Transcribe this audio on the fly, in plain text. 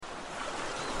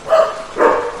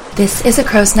This is a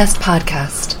Crow's Nest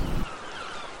podcast.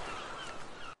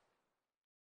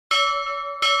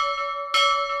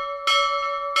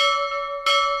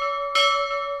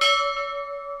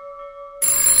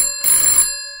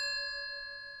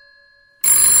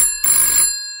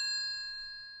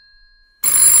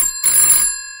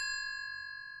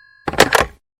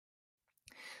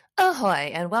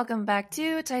 Ahoy, and welcome back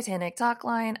to Titanic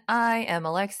Talkline. I am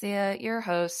Alexia, your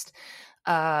host.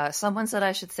 Someone said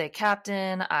I should say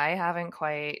captain. I haven't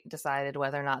quite decided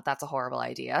whether or not that's a horrible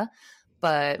idea,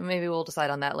 but maybe we'll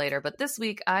decide on that later. But this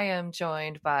week I am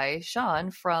joined by Sean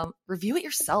from Review It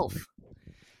Yourself.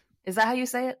 Is that how you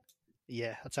say it?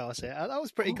 Yeah, that's how I say it. That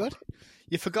was pretty good.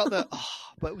 You forgot that,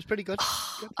 but it was pretty good.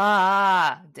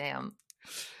 Damn.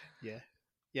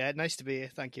 Yeah, nice to be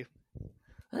here. Thank you.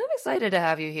 I'm excited to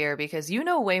have you here because you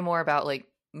know way more about like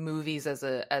movies as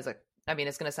a I mean,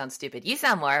 it's going to sound stupid. You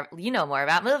know more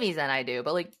about movies than I do,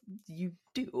 but like you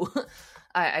do.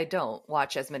 I don't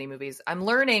watch as many movies. I'm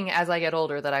learning as I get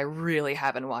older that I really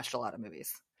haven't watched a lot of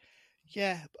movies.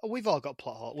 Yeah, we've all got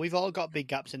plot holes. We've all got big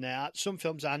gaps in there. Some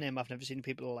films I name I've never seen.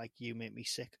 People like you make me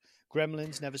sick.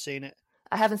 Gremlins, never seen it.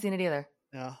 I haven't seen it either.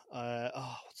 No.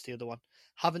 What's the other one?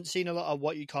 Haven't seen a lot of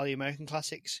what you call the American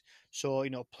classics. So,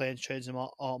 Planes, Trains and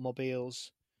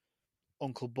Automobiles,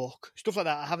 Uncle Buck, stuff like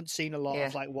that. I haven't seen a lot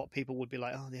of like what people would be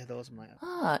like, oh yeah, those. I'm like,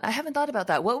 I haven't thought about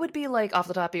that. What would be like off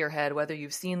the top of your head, whether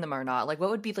you've seen them or not? Like what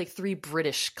would be like 3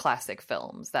 British classic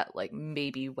films that like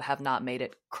maybe have not made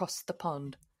it across the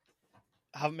pond?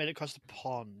 Haven't made it across the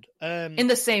pond. In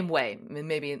the same way.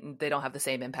 Maybe they don't have the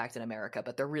same impact in America,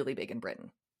 but they're really big in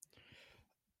Britain.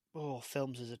 Oh,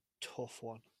 films is a tough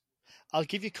one. I'll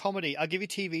give you comedy. I'll give you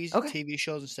TV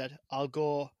shows instead. I'll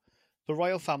go The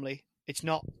Royal Family. It's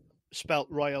not spelt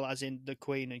royal as in the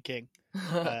Queen and King.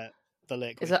 The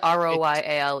late Queen. Is it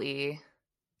Royale?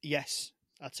 Yes,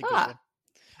 that's a good one.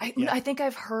 I think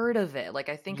I've heard of it. Like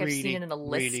I think really, I've seen it in a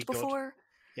list really before.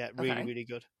 Yeah, really, really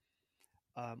good.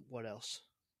 What else?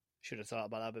 Should have thought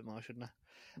about that a bit more, shouldn't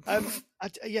I?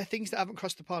 Things that haven't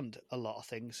crossed the pond. A lot of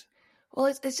things. Well,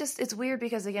 it's weird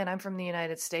because again, I'm from the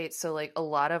United States, so like a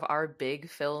lot of our big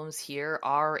films here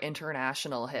are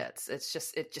international hits. It's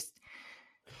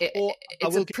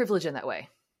a privilege in that way.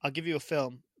 I'll give you a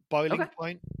film, Boiling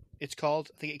Point. It's called.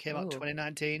 I think it came out in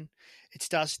 2019. It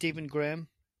stars Stephen Graham.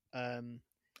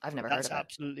 I've never heard of it. That's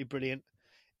absolutely brilliant.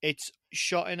 It's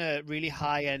shot in a really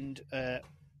high-end,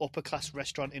 upper-class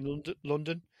restaurant in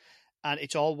London. And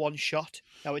it's all one shot.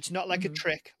 Now, it's not like a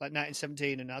trick like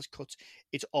 1917 and has cuts.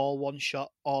 It's all one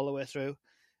shot all the way through.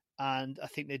 And I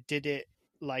think they did it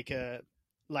like a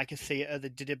theatre. They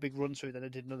did a big run through, then they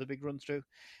did another big run through.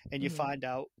 And you find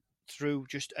out through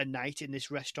just a night in this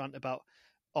restaurant about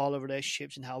all the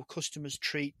relationships and how customers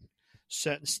treat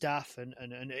certain staff and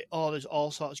there's all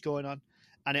sorts going on.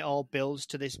 And it all builds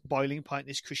to this boiling point,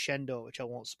 this crescendo, which I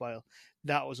won't spoil.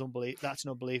 That was unbelievable. That's an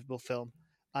unbelievable film.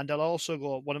 And I'll also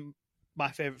go one of my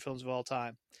favorite films of all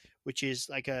time, which is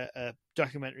like a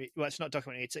documentary. Well, it's not a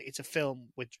documentary. It's a film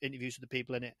with interviews with the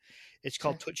people in it. It's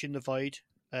called Touching the Void,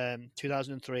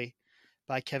 2003,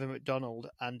 by Kevin MacDonald,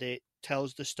 and it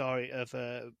tells the story of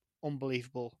a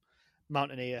unbelievable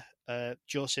mountaineer,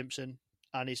 Joe Simpson,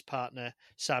 and his partner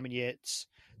Simon Yates,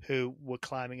 who were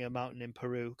climbing a mountain in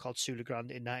Peru called Sula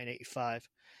Grande in 1985,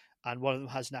 and one of them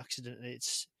has an accident, and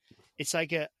it's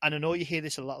like and I know you hear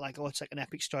this a lot, like, oh, it's like an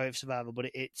epic story of survival, but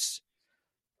it's,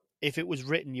 if it was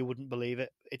written, you wouldn't believe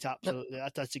it. It's absolutely,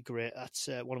 that's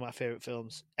one of my favorite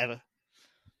films ever.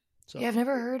 So. Yeah, I've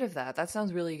never heard of that. That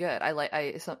sounds really good.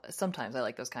 Sometimes I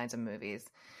like those kinds of movies.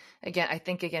 Again, I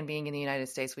think being in the United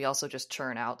States, we also just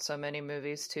churn out so many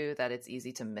movies too, that it's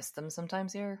easy to miss them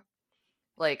sometimes here.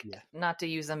 Like, not to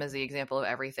use them as the example of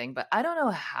everything, but I don't know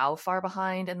how far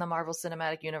behind in the Marvel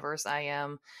Cinematic Universe I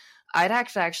am. I'd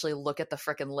actually look at the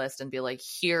frickin' list and be like,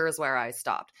 here's where I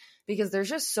stopped. Because there's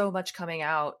just so much coming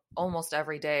out almost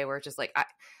every day where it's just like,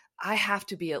 I have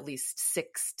to be at least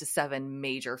 6 to 7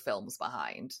 major films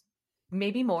behind.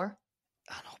 Maybe more.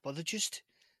 I know, but they're just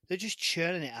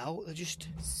churning it out.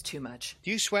 It's too much.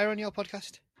 Do you swear on your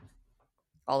podcast?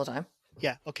 All the time.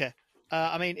 Yeah, okay.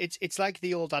 I mean, it's like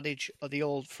the old adage or the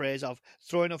old phrase of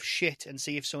throw enough shit and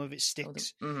see if some of it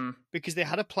sticks. Because they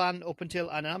had a plan up until,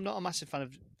 and I'm not a massive fan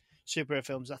of superhero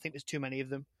films. I think there's too many of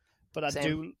them, but I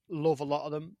do love a lot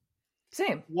of them.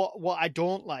 Same. What I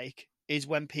don't like is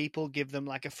when people give them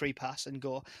like a free pass and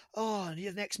go, oh,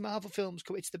 the next Marvel film's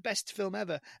come, it's the best film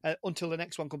ever, until the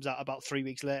next one comes out about 3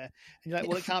 weeks later. And you're like,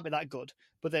 well, it can't be that good.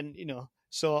 But then,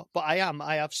 but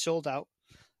I have sold out.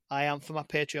 I am, for my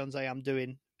Patreons, I am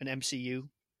doing an MCU.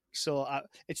 So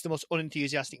it's the most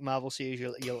unenthusiastic Marvel series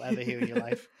you'll ever hear in your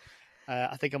life.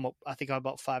 I think I'm up. I think I'm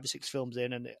about 5 or 6 films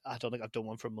in, and I don't think I've done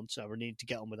one for a month, so I need to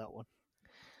get on with that one.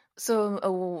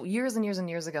 So years and years and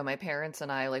years ago, my parents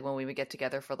and I, like when we would get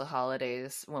together for the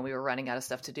holidays, when we were running out of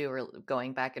stuff to do, we were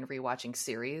going back and rewatching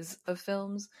series of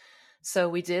films. So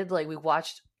we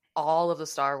watched all of the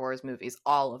Star Wars movies,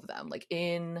 all of them,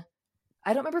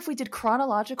 I don't remember if we did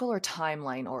chronological or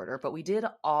timeline order, but we did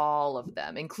all of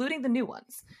them, including the new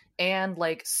ones. And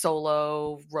like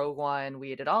Solo, Rogue One,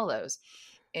 we did all those.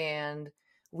 And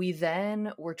we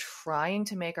then were trying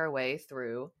to make our way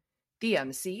through the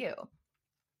MCU.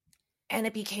 And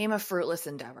it became a fruitless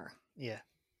endeavor. Yeah.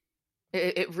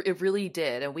 It really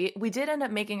did. And we did end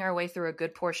up making our way through a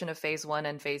good portion of phase 1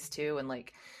 and phase 2 and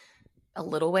like a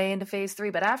little way into phase 3.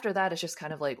 But after that, it's just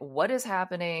kind of like, what is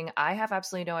happening? I have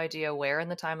absolutely no idea where in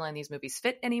the timeline these movies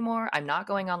fit anymore. I'm not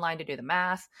going online to do the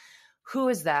math. Who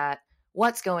is that?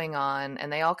 What's going on?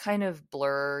 And they all kind of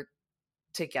blur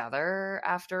together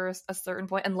after a certain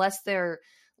point, unless they're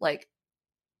like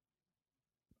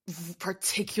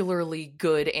particularly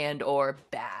good and or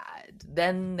bad,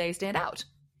 then they stand out.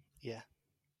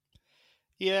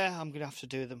 Yeah, I'm gonna have to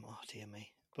do them. Oh dear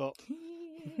me. But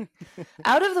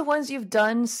out of the ones you've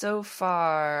done so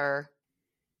far,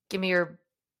 give me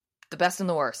the best and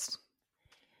the worst.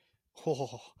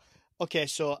 Okay,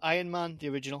 so Iron Man, the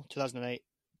original 2008,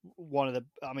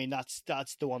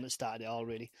 that's the one that started it all,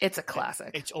 really. It's a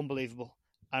classic. It's unbelievable.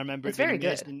 I remember it's it being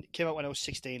very amazing. It came out when I was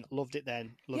 16. Loved it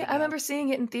then. I remember seeing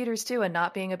it in theaters too, and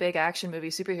not being a big action movie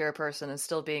superhero person, and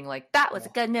still being like, "That was a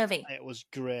good movie." It was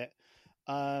great.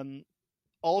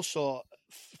 Also,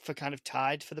 for kind of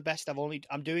tied for the best,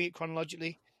 I'm doing it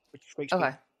chronologically, which makes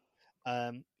me.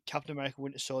 Captain America: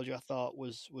 Winter Soldier, I thought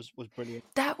was brilliant.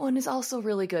 That one is also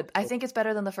really good. I think it's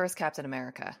better than the first Captain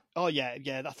America. Oh yeah.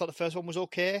 I thought the first one was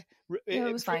okay.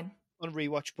 It was fine on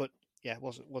rewatch, but yeah,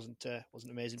 wasn't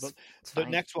amazing. But the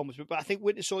next one was. But I think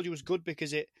Winter Soldier was good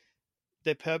because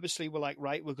they purposely were like,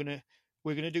 right, we're gonna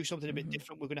do something a bit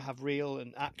different. We're gonna have real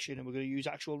and action, and we're gonna use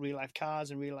actual real life cars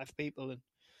and real life people,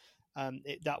 and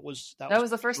that was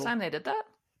the first time they did that,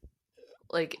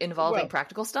 like involving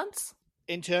practical stunts.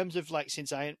 In terms of like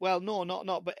no,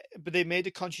 not but they made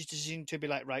a conscious decision to be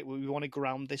like, right, we want to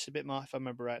ground this a bit more, if I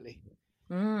remember rightly.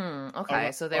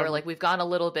 Okay, so they were like, we've gone a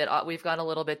little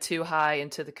bit too high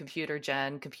into the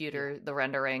the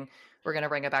rendering. We're going to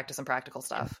bring it back to some practical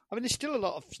stuff. I mean, there's still a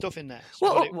lot of stuff in there.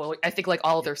 Well, I think like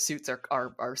all of their suits are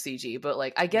CG, but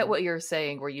like I get what you're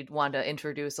saying, where you'd want to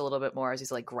introduce a little bit more as you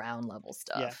say, like ground level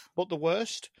stuff. Yeah, but the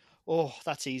worst,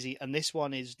 that's easy. And this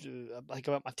one is like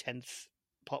about my 10th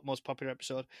most popular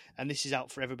episode, and this is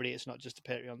out for everybody. It's not just the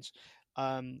Patreons.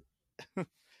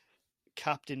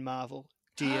 Captain Marvel,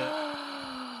 dear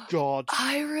God,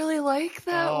 I really like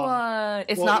that one.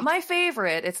 It's not my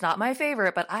favorite.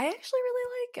 But I actually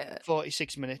really like it.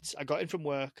 46 minutes. I got in from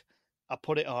work. I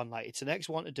put it on. Like, it's the next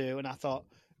one to do, and I thought.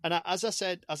 And as I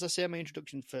say in my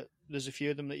introduction, there's a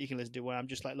few of them that you can listen to where I'm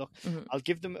just like, look, I'll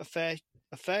give them a fair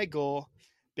go.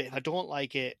 But if I don't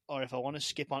like it, or if I want to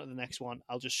skip on to the next one,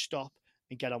 I'll just stop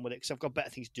and get on with it, because I've got better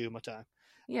things to do in my time.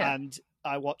 Yeah. And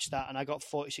I watched that, and I got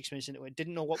 46 minutes into it.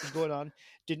 Didn't know what was going on.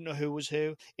 Didn't know who was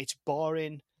who. It's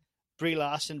boring. Brie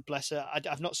Larson, bless her.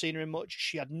 I've not seen her in much.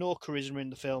 She had no charisma in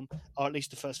the film, or at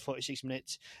least the first 46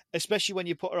 minutes, especially when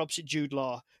you put her opposite Jude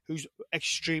Law, who's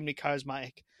extremely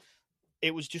charismatic.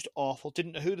 It was just awful.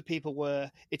 Didn't know who the people were.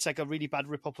 It's like a really bad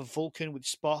rip-off of Vulcan with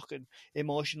Spock and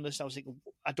Emotionless. I was thinking,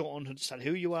 I don't understand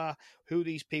who you are, who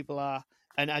these people are.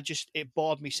 And it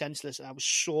bored me senseless. And I was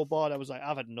so bored. I was like,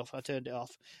 I've had enough. I turned it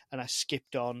off and I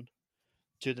skipped on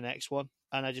to the next one.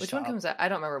 And I just which one comes out? I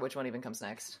don't remember which one even comes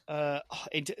next.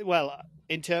 In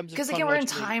terms of, because again, we're in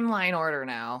timeline order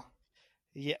now.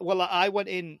 Yeah. Well, I went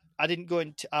in. I didn't go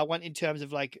in. I went in terms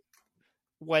of like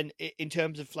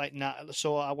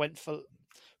so I went for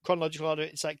chronological order.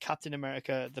 It's like Captain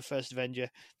America, the first Avenger.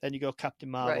 Then you go Captain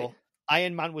Marvel. Right.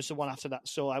 Iron Man was the one after that.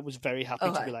 So I was very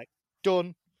happy to be like,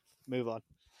 done. Move on.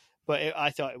 But I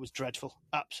thought it was dreadful.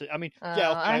 Absolutely. I mean,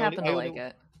 I happen to like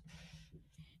it.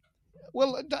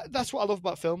 Well, that's what I love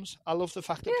about films. I love the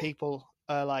fact that people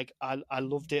are like, I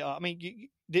loved it. I mean,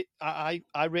 I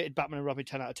rated Batman and Robin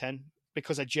 10 out of 10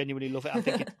 because I genuinely love it. I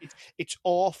think it's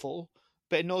awful,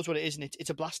 but it knows what it is, and it's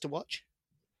a blast to watch.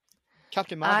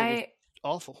 Captain Marvel was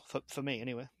awful for me,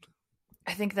 anyway.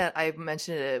 I think that I've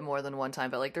mentioned it more than one time,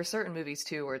 but like there's certain movies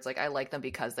too where it's like I like them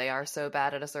because they are so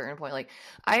bad at a certain point. Like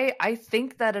I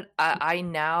think that I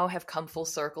now have come full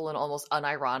circle and almost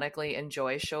unironically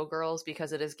enjoy Showgirls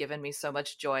because it has given me so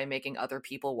much joy making other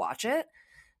people watch it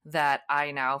that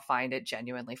I now find it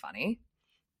genuinely funny.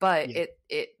 But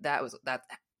that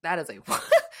is a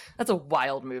That's a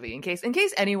wild movie. In case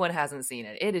anyone hasn't seen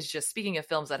it, it is just, speaking of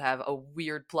films that have a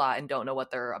weird plot and don't know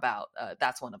what they're about,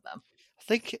 that's one of them. I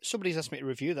think somebody's asked me to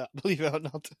review that, believe it or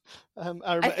not.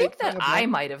 I think that I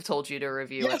might have told you to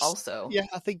review it also. Yeah,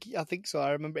 I think so.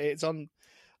 I remember it's on.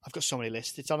 I've got so many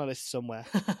lists. It's on a list somewhere.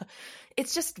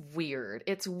 It's just weird.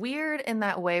 It's weird in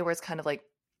that way where it's kind of like,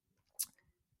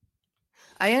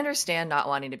 I understand not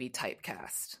wanting to be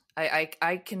typecast.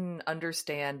 I can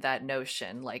understand that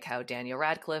notion, like how Daniel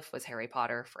Radcliffe was Harry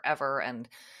Potter forever, and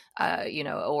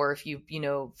or if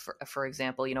for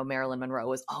example, Marilyn Monroe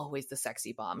was always the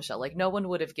sexy bombshell. Like, no one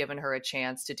would have given her a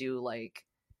chance to do, like,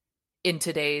 in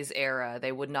today's era,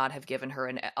 they would not have given her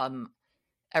an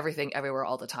everything everywhere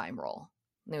all the time role.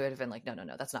 They would have been like, no,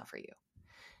 that's not for you.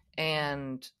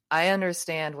 And I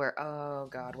understand where, oh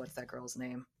God, what's that girl's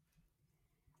name?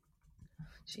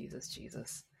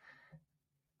 Jesus.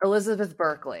 Elizabeth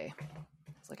Berkley.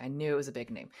 It's like, I knew it was a big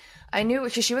name. I knew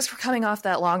she was coming off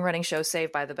that long-running show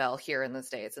Saved by the Bell here in the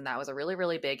States, and that was a really,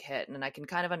 really big hit. And I can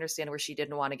kind of understand where she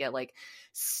didn't want to get, like,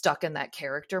 stuck in that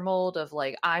character mold of,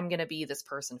 like, I'm going to be this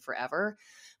person forever.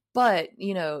 But,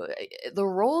 the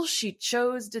role she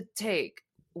chose to take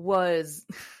was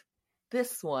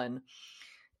this one.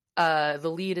 The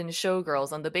lead in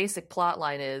Showgirls, and the basic plot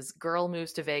line is girl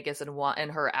moves to Vegas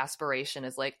and her aspiration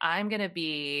is like, I'm gonna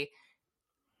be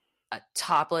a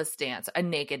topless dancer, a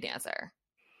naked dancer,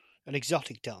 an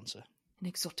exotic dancer.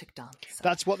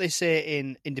 That's what they say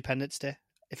in Independence Day,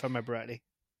 if I remember rightly.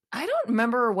 I don't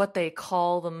remember what they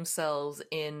call themselves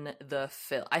in the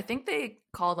film. I think they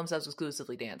call themselves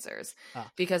exclusively dancers,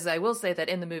 because I will say that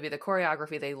in the movie, the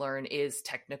choreography they learn is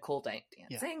technical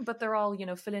dancing, but they're all,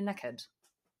 feeling naked.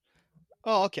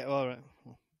 Oh, okay. All right.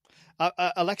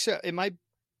 Alexa, it might.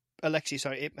 Alexi,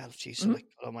 sorry.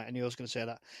 Oh my! I knew I was going to say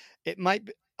that. It might.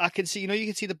 I can see. You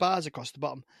can see the bars across the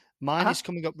bottom. Mine is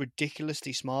coming up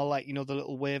ridiculously small, like the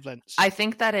little wavelengths. I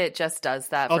think that it just does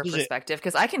that for perspective,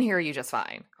 because I can hear you just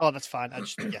fine. Oh, that's fine.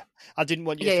 I didn't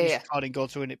want you to finish recording, go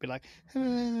through, and it'd be like.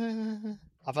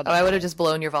 I would have just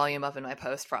blown your volume up in my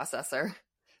post processor.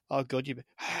 Oh, good.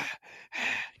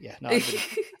 Yeah. No.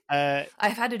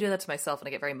 I've had to do that to myself, and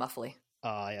I get very muffly. Oh,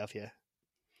 I have, yeah.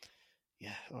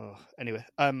 Yeah. Oh, anyway.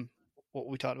 What were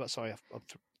we talking about? Sorry,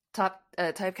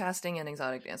 typecasting and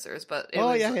exotic dancers, but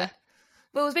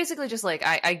But it was basically just like,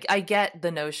 I get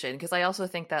the notion, because I also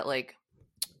think that, like,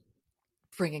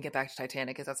 bringing it back to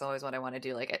Titanic, because that's always what I want to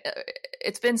do. Like,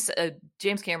 it's been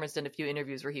James Cameron's done a few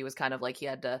interviews where he was kind of like, he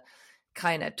had to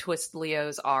kind of twist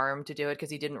Leo's arm to do it, because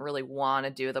he didn't really want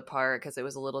to do the part, because it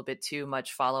was a little bit too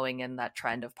much following in that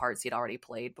trend of parts he'd already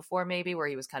played before, maybe, where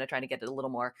he was kind of trying to get a little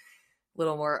more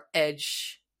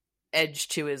edge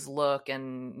to his look,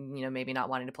 and maybe not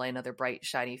wanting to play another bright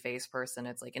shiny face person.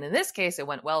 It's like, and in this case it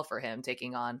went well for him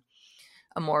taking on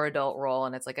a more adult role,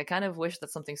 and it's like, I kind of wish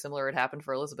that something similar had happened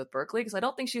for Elizabeth Berkley, because I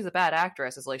don't think she's a bad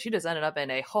actress. It's like, she just ended up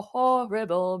in a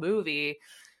horrible movie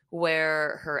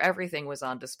where her everything was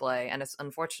on display, and it's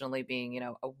unfortunately being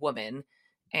a woman,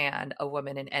 and a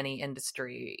woman in any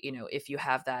industry, if you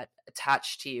have that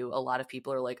attached to you, a lot of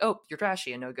people are like, oh, you're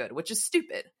trashy and no good, which is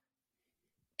stupid,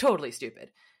 totally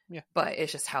stupid. Yeah, but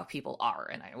it's just how people are,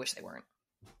 and I wish they weren't.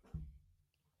 I'm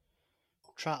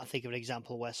trying to think of an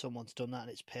example where someone's done that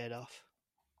and it's paid off.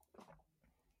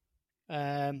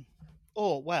 Kim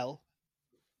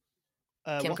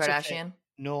Kardashian.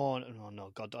 No,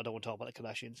 God, I don't want to talk about the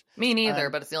Kardashians. Me neither,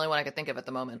 but it's the only one I could think of at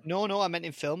the moment. No, I meant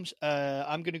in films.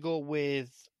 I'm going to go with,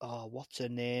 what's her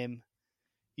name?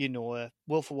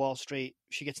 Wolf of Wall Street.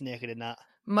 She gets naked in that.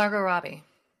 Margot Robbie.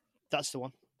 That's the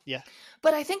one. Yeah.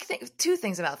 But I think two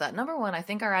things about that. Number one, I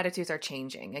think our attitudes are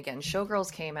changing. Again,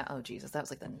 Showgirls came out, oh Jesus, that was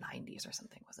like the 90s or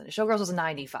something, wasn't it? Showgirls was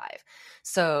 95.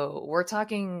 So we're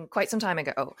talking quite some time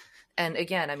ago. And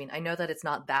again, I mean, I know that it's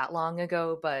not that long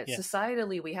ago, but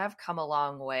societally we have come a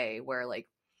long way where, like,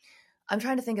 I'm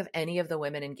trying to think of any of the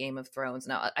women in Game of Thrones.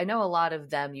 Now, I know a lot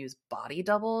of them use body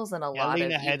doubles, and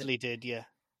Lena Headey did, yeah.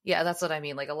 Yeah, that's what I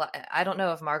mean. Like, a lot. I don't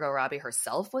know if Margot Robbie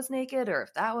herself was naked or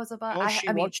if that was about. No,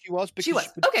 she was. Because she was.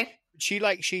 Okay. She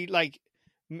made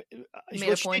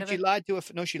a point of it. She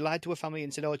lied to her family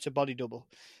and said, "Oh, it's a body double,"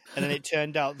 and then it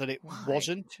turned out that it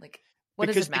wasn't. Like, what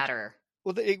does it matter?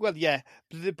 Yeah,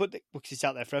 but because it's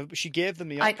out there forever. But she gave them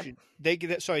the option. They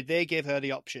gave her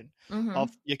the option of,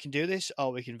 you can do this,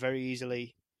 or we can very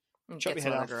easily chop your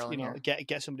head off.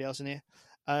 Get somebody else in here.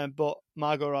 But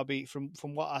Margot Robbie, from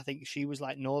what I think, she was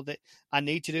like, no, that I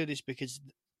need to do this because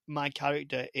my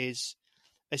character is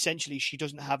essentially, she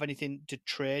doesn't have anything to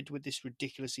trade with this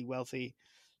ridiculously wealthy,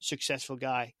 successful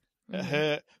guy.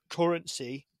 Her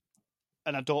currency,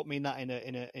 and I don't mean that in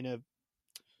a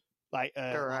like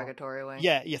derogatory way.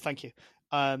 Yeah, thank you.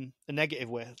 A negative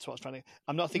way. That's what I was trying to.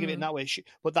 I'm not thinking of it in Mm, that way.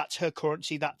 But that's her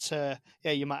currency. That's her.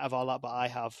 Yeah, you might have all that, but I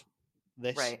have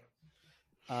this. right.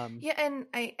 Um, Yeah, and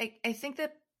I think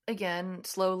that again,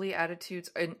 slowly attitudes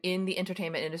in the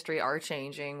entertainment industry are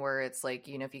changing where it's like,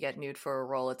 if you get nude for a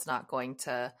role, it's not going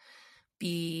to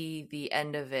be the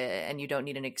end of it and you don't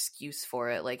need an excuse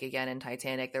for it. Like again in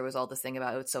Titanic, there was all this thing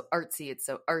about, oh, it's so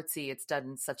artsy, it's done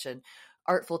in such an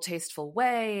artful, tasteful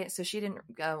way. So she didn't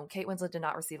Kate Winslet did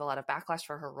not receive a lot of backlash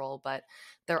for her role, but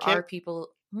there Kate, are people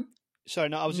sorry,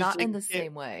 no, I was just not in thinking. the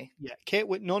same way. Yeah,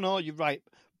 No, you're right.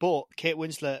 But Kate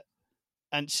Winslet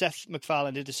and Seth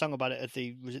MacFarlane did a song about it at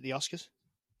was it the Oscars,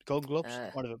 Golden Globes, Uh,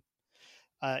 one of them.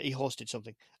 He hosted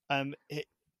something.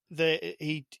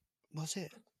 He was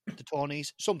it the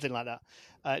Tonys, something like that.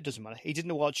 It doesn't matter. He did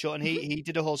an award show and he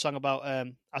did a whole song about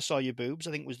 "I Saw Your Boobs,"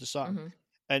 I think was the song, mhm.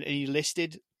 and he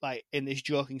listed like in this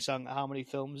joking song how many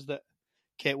films that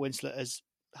Kate Winslet has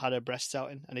had her breasts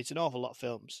out in, and it's an awful lot of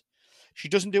films. She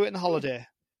doesn't do it in The Holiday,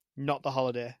 not The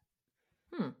Holiday.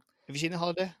 Hmm. Have you seen The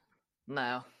Holiday?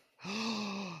 No.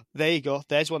 There you go.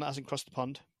 There's one that hasn't crossed the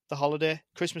pond. The Holiday,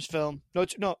 Christmas film. No,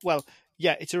 it's not. Well,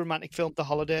 yeah, it's a romantic film. The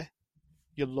Holiday.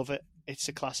 You'll love it. It's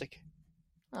a classic.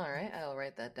 All right, I'll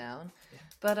write that down.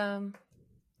 But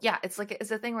yeah, it's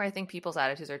a thing where I think people's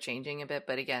attitudes are changing a bit,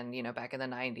 but again, back in the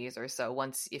 90s or so,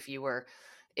 once if you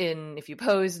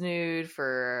posed nude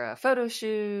for a photo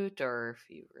shoot or if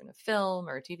you were in a film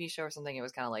or a TV show or something, it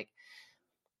was kind of like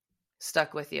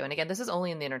stuck with you. And again, this is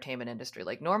only in the entertainment industry.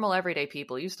 Like normal everyday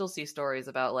people, you still see stories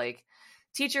about like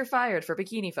teacher fired for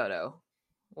bikini photo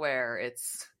where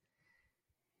it's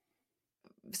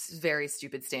very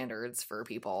stupid standards for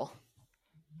people.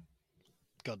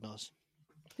 God knows.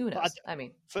 Who knows? I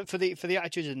mean, for the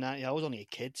attitudes of the 90s, I was only a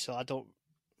kid, so I don't.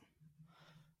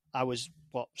 I was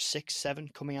what 6, 7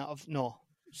 coming out of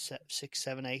 6,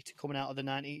 7, 8 coming out of the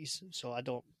 90s, so I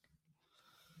don't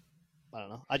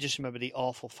know. I just remember the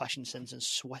awful fashion sense and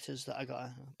sweaters that I got.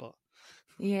 But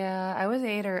yeah, I was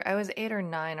 8 or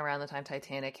 9 around the time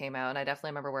Titanic came out, and I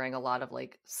definitely remember wearing a lot of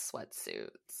like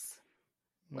sweatsuits,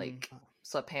 like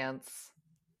sweatpants,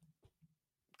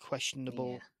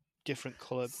 questionable, different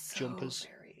color jumpers.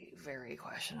 Very, very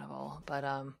questionable. But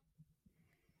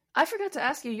I forgot to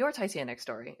ask you your Titanic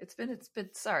story. It's been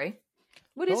sorry.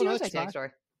 What is your Titanic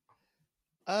story?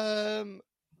 I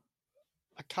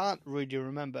can't really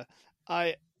remember.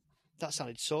 That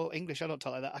sounded so English. I don't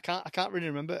talk like that. I can't really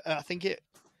remember. I think it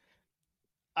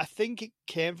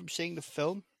came from seeing the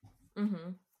film,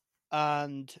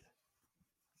 and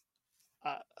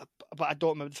but I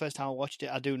don't remember the first time I watched it.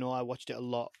 I do know I watched it a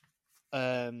lot.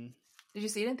 Did you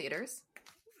see it in theaters?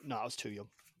 No, I was too young.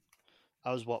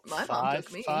 I was what, My mom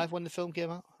took me. 5 when the film came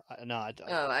out. No, I don't.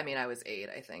 Oh, I mean, I was 8,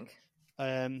 I think.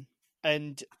 And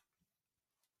I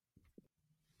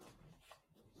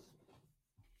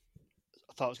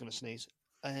thought I was going to sneeze.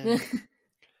 I'm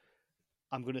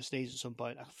going to sneeze at some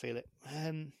point. I can feel it.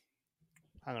 Hang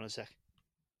on a sec.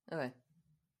 Okay.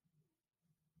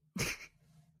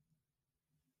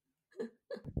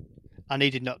 I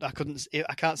needed not. I couldn't.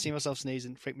 I can't see myself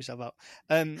sneezing. Freak myself out.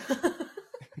 That's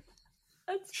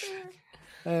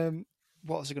fair.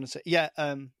 What was I going to say? Yeah.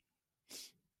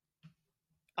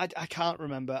 I can't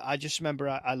remember. I just remember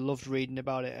I loved reading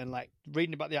about it and like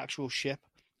reading about the actual ship.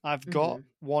 I've got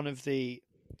one of the.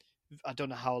 I don't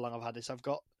know how long I've had this. I've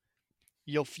got.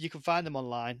 You can find them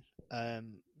online.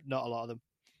 Not a lot of them.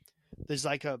 There's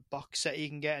like a box set you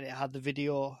can get, and it had the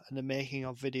video and the making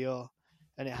of video,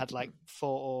 and it had like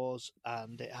photos,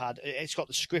 and it's got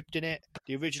the script in it,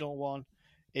 the original one.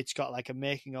 It's got like a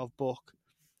making of book.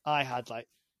 I had like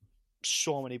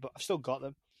so many books. I've still got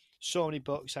them. So many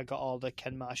books. I got all the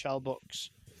Ken Marshall books,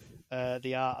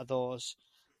 the art of those.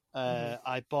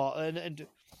 I bought, and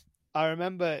I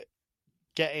remember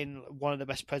getting one of the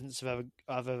best presents I've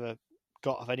ever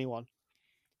got of anyone.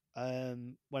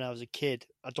 When I was a kid,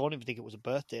 I don't even think it was a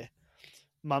birthday.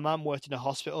 My mum worked in a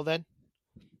hospital then,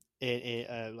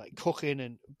 like cooking,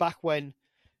 and back when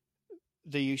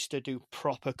they used to do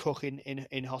proper cooking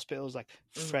in hospitals, like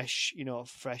fresh.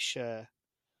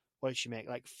 What did she make?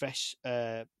 Like fresh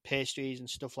pastries and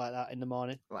stuff like that in the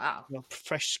morning. Wow.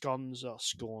 Fresh scones or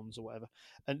scones or whatever,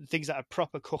 and things that are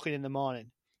proper cooking in the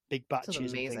morning, big batches.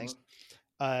 That's amazing.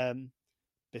 And things.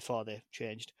 Before they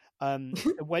changed.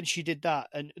 When she did that,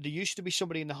 and there used to be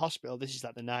somebody in the hospital, this is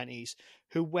like the 90s,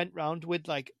 who went round with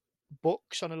like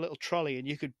books on a little trolley and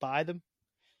you could buy them.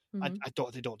 They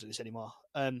don't do this anymore.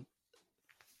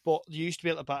 But you used to be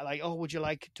able to buy, like, oh, would you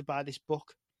like to buy this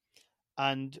book?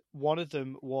 And one of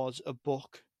them was a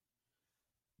book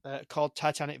called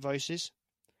Titanic Voices.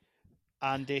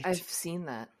 And I've seen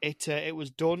that. It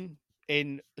was done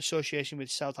in association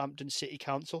with Southampton City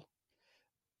Council,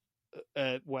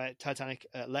 where Titanic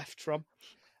left from,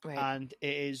 Right. and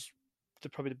it is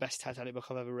probably the best Titanic book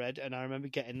I've ever read. And I remember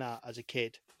getting that as a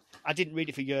kid. I didn't read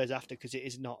it for years after because it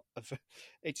is not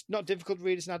it's not difficult to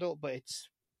read as an adult, but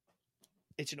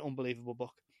it's an unbelievable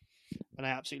book, and I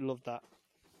absolutely loved that.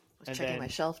 I was checking my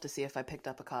shelf to see if I picked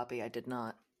up a copy. I did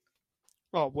not.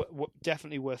 Oh,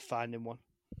 definitely worth finding one.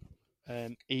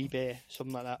 eBay,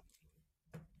 something like that.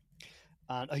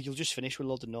 And you'll just finish with a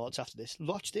load of notes after this.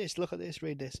 Watch this, look at this,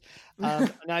 read this.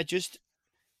 And I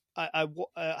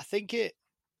think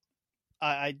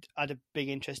I had a big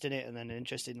interest in it, and then an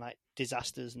interest in like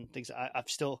disasters and things. I've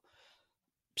still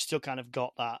kind of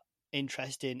got that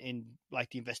interest in like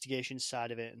the investigation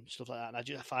side of it and stuff like that.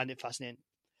 And I find it fascinating.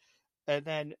 And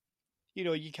then, you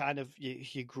know, you kind of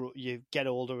you grow, you get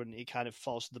older, and it kind of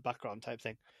falls to the background type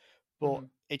thing. But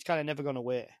it's kind of never gone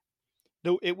away.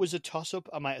 Though it was a toss up.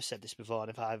 I might have said this before, and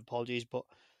if I have, apologies. But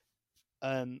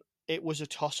it was a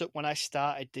toss up when I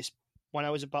started this. When I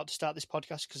was about to start this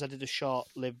podcast, because I did a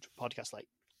short-lived podcast, like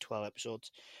 12 episodes,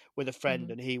 with a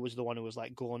friend, and he was the one who was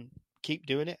like, "Go on, keep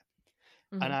doing it."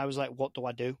 And I was like, "What do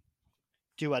I do?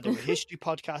 Do I do a history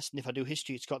podcast? And if I do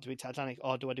history, it's got to be Titanic,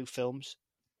 or do I do films?"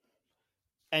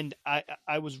 And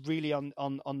I was really on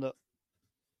the,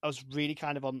 I was really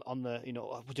kind of on the, you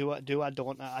know, do I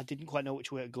don't I didn't quite know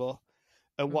which way to go.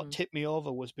 And what tipped me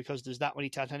over was because there's that many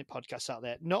Titanic podcasts out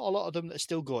there. Not a lot of them that are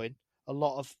still going. A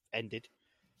lot have ended.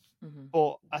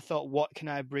 But I thought, what can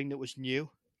I bring that was new?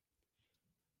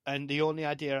 And the only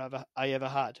idea I ever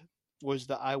had was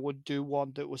that I would do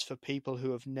one that was for people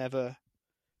who have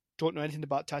don't know anything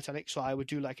about Titanic. So I would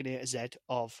do like an A to Z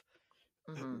of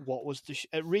what was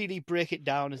really break it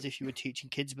down as if you were teaching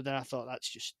kids. But then I thought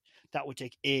that would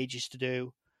take ages to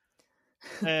do.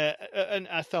 And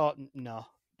I thought, no.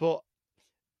 But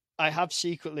I have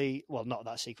secretly, well, not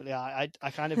that secretly, I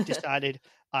kind of decided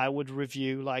I would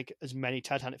review like as many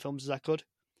Titanic films as I could.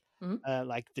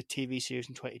 Like the TV series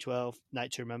in 2012,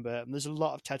 Night to Remember. And there's a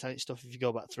lot of Titanic stuff if you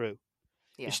go back through.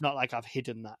 Yeah. It's not like I've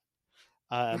hidden that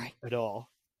at all.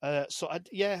 It's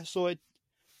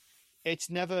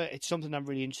something I'm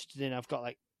really interested in. I've got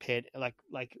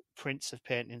like prints of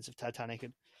paintings of Titanic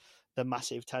and the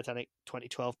massive Titanic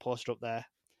 2012 poster up there.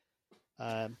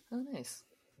 Oh, nice.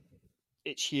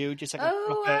 It's huge. It's like a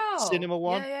proper cinema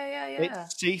one. Yeah.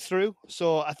 It's see-through.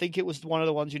 So I think it was one of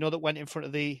the ones, you know, that went in front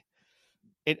of the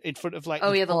like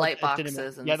the light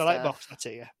boxes and the light box. That's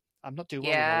it. Yeah, I'm not doing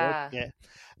well with my word.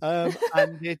 Yeah.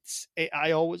 And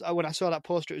I always when I saw that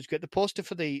poster, it was good. The poster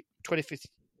for the 25th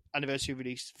anniversary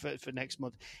release for next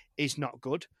month is not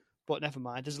good, but never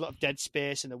mind. There's a lot of dead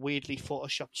space and a weirdly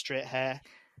photoshopped straight hair.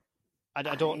 I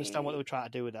don't understand what they were trying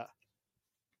to do with that.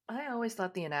 I always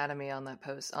thought the anatomy on that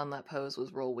pose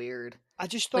was real weird. I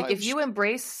just thought, like, if you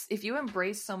embrace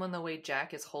someone the way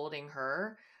Jack is holding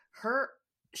her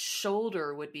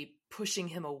shoulder would be pushing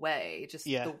him away. Just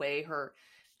the way her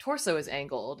torso is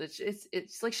angled,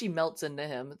 it's like she melts into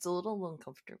him. It's a little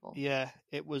uncomfortable. Yeah,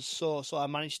 it was so I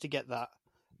managed to get that.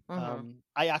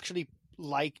 I actually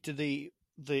liked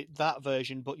that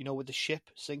version, but you know, with the ship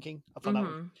sinking, I thought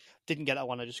that didn't get that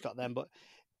one. I just got them, but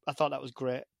I thought that was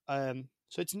great.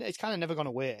 So it's kind of never gone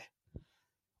away,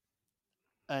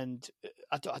 and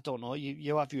I don't know.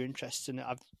 You have your interests in it.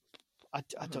 I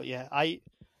don't. Yeah, I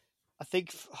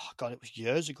think. Oh God, it was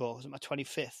years ago. It was my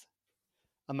 25th,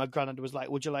 and my granddad was like,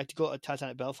 "Would you like to go to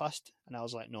Titanic Belfast?" And I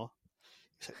was like, "No."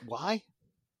 He's like, "Why?"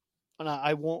 And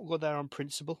I won't go there on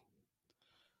principle.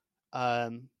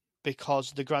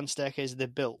 Because the grand staircase they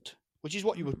built, which is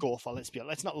what you would go for.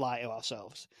 Let's not lie to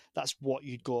ourselves. That's what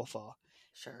you'd go for.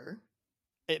 Sure.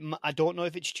 I don't know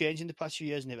if it's changed in the past few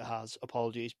years, and if it has,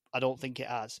 apologies. I don't think it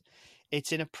has.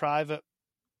 It's in a private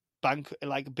banquet,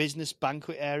 like business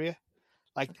banquet area,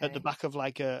 like at the back of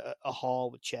like a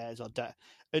hall with chairs or that.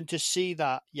 And to see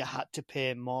that, you had to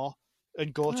pay more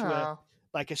and go to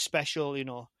a special, you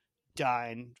know,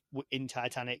 dine in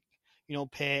Titanic. You know,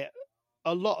 pay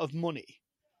a lot of money.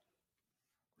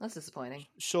 That's disappointing.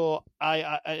 So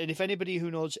and if anyone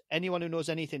who knows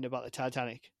anything about the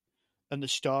Titanic and the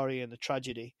story and the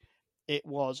tragedy, it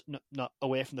was not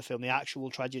away from the film, the actual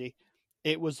tragedy.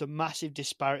 It was the massive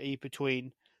disparity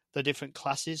between the different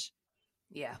classes.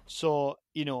 Yeah. So,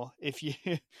 you know, if you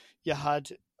had,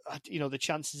 you know, the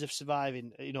chances of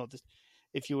surviving, you know,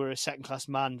 if you were a second class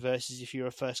man versus if you're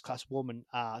a first class woman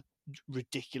are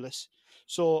ridiculous.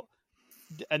 So,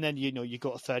 and then, you know, you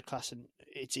go to third class and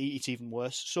it's even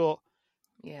worse. So,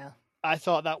 yeah, I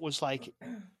thought that was like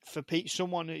for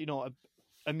someone, you know,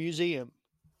 a museum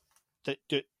that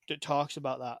talks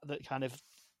about that kind of,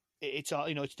 it's all,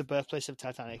 you know, it's the birthplace of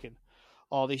Titanic and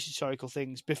all these historical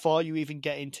things before you even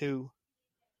get into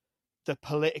the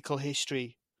political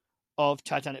history of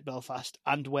Titanic Belfast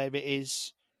and where it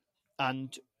is,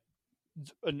 and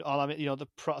all I mean, the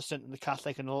Protestant and the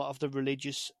Catholic and a lot of the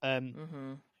religious,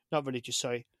 not religious,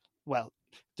 sorry, well,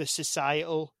 the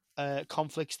societal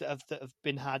conflicts that have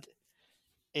been had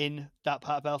in that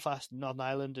part of Belfast, Northern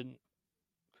Ireland, and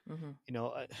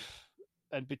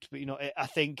and between, I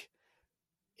think,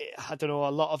 I don't know, a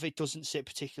lot of it doesn't sit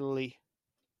particularly.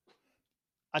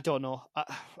 I don't know.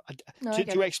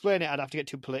 To explain it, I'd have to get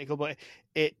too political, but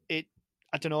it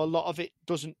I don't know. A lot of it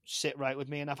doesn't sit right with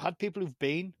me, and I've had people who've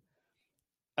been,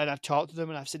 and I've talked to them,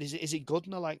 and I've said, "Is it good?"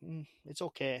 And they're like, "It's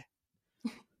okay.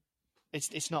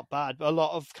 It's not bad." But a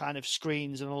lot of kind of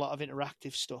screens and a lot of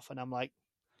interactive stuff, and I'm like,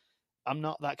 I'm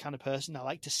not that kind of person. I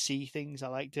like to see things. I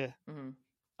like to.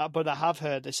 But I have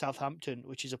heard the Southampton,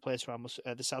 which is a place where I must,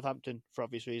 the Southampton, for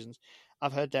obvious reasons,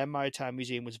 I've heard their Maritime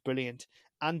Museum was brilliant.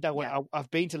 And I've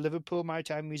been to Liverpool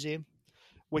Maritime Museum,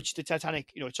 which the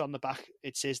Titanic, it's on the back,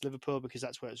 it says Liverpool because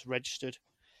that's where it's registered.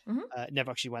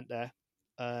 Never actually went there.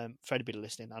 For anybody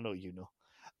listening, I know you know.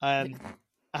 And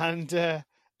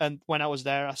when I was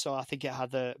there, I think it had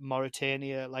the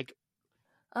Mauritania, like,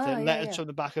 the letters on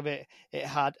the back of it. It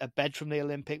had a bed from the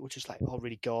Olympic, which was like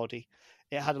really gaudy.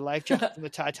 It had a life jacket from the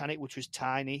Titanic, which was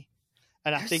tiny.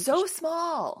 And They're so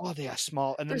small. Oh, they are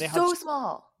small. And then they're so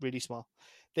small, really small.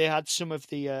 They had some of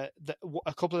a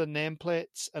couple of the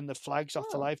nameplates and the flags off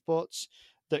the lifeboats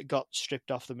that got stripped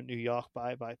off them in New York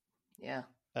by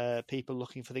people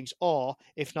looking for things, or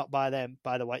if not by them,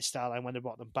 by the White Star Line when they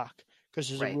brought them back. Because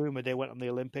there's a rumor they went on the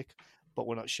Olympic, but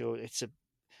we're not sure. It's a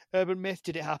urban myth.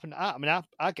 Did it happen? I mean,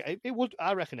 it would.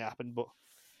 I reckon it happened, but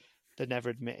they never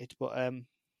admit it. But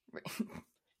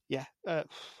yeah, I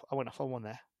went off on one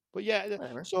there. But yeah,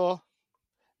 whatever. So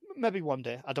maybe one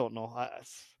day. I don't know. I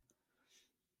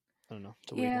don't know.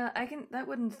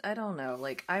 I don't know.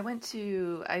 Like, I've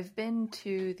been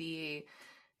to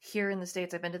here in the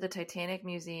States, I've been to the Titanic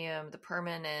Museum, the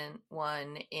permanent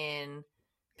one in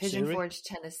Pigeon Forge,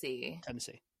 Tennessee.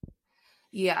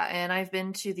 Yeah, and I've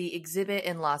been to the exhibit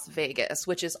in Las Vegas,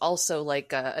 which is also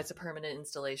like it's a permanent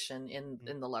installation in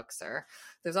the Luxor.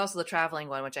 There's also the traveling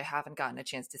one, which I haven't gotten a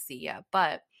chance to see yet.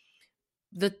 But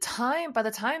by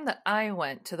the time that I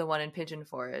went to the one in Pigeon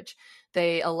Forge,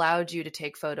 they allowed you to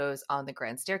take photos on the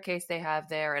grand staircase they have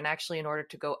there. And actually, in order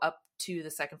to go up to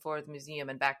the second floor of the museum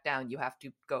and back down, you have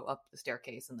to go up the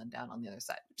staircase and then down on the other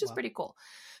side, which is pretty cool.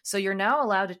 So you're now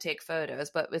allowed to take photos,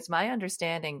 but it's my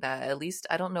understanding that, at least,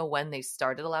 I don't know when they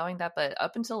started allowing that, but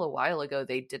up until a while ago,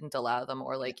 they didn't allow them,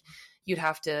 or like you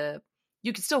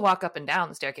could still walk up and down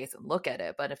the staircase and look at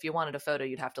it. But if you wanted a photo,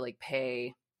 you'd have to like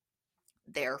pay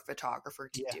their photographer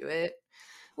to do it,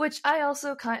 which I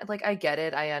also kind of like. I get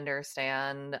it. I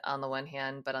understand on the one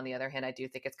hand, but on the other hand, I do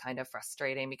think it's kind of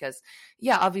frustrating because,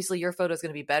 yeah, obviously your photo is going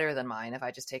to be better than mine if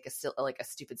I just take a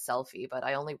stupid selfie, but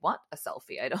I only want a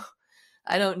selfie.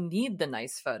 I don't need the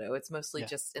nice photo. It's mostly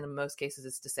just, in most cases,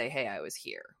 it's to say, hey, I was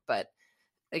here. But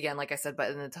again, like I said,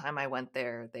 but in the time I went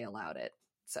there, they allowed it,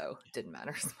 so it didn't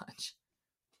matter as much.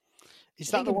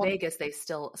 Vegas, they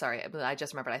still. Sorry, I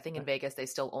just remembered. I think in Vegas they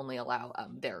still only allow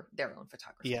their own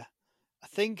photography. Yeah, I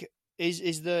think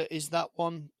is that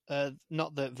one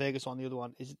not the Vegas one, the other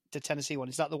one is the Tennessee one.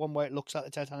 Is that the one where it looks like the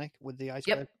Titanic with the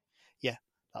iceberg? Yep. Yeah,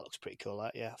 that looks pretty cool.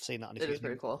 Yeah, I've seen that. It is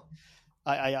pretty cool.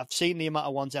 I've seen the amount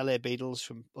of ones LA Beatles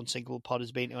from Unsinkable Pod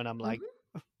has been to, and I'm like,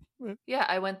 yeah,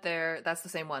 I went there. That's the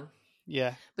same one.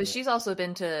 Yeah, but she's also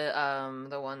been to some of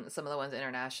the ones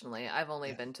internationally. I've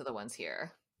only been to the ones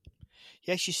here.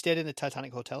 Yeah, she stayed in the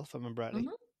Titanic Hotel, if I remember rightly.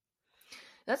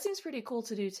 That seems pretty cool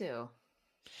to do too.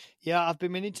 Yeah, I've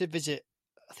been meaning to visit.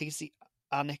 I think it's the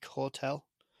Anik Hotel,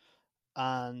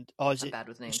 and is it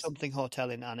something hotel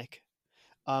in Anik?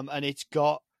 And it's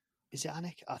got. Is it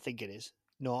Anik? I think it is.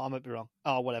 No, I might be wrong.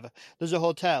 Oh, whatever. There's a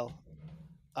hotel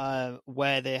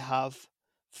where they have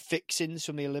fixings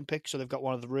from the Olympics. So they've got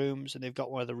one of the rooms and they've got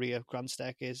one of the rear grand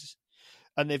staircases.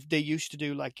 And they used to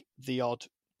do like the odd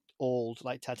old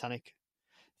like Titanic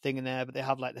thing in there, but they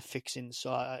have like the fixings.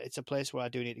 So it's a place where I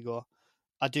do need to go.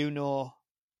 I do know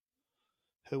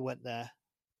who went there.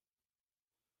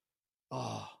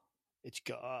 Oh, it's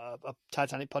got a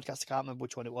Titanic podcast. I can't remember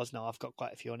which one it was now. I've got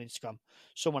quite a few on Instagram.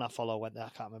 Someone I follow went there. I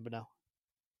can't remember now.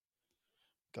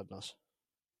 God knows.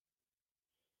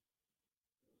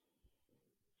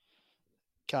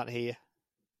 Can't hear you.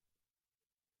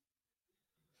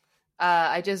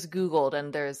 I just Googled,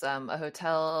 and there's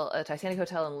a Titanic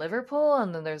hotel in Liverpool,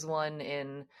 and then there's one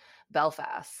in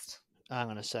Belfast. Hang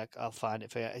on a sec, I'll find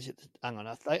it for you. Is it? Hang on,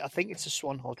 I think it's a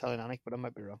Swan Hotel in Anik, but I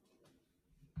might be wrong.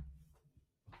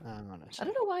 Hang on a I sec.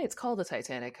 don't know why it's called the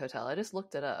Titanic Hotel. I just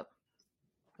looked it up.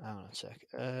 Hang on a sec.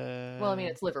 Well, I mean,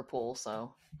 it's Liverpool,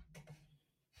 so.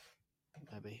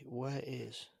 Maybe. Where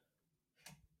is?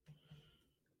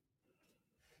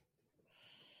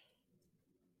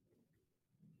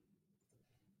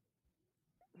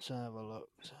 Let's have a look.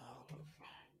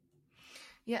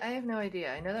 Yeah, I have no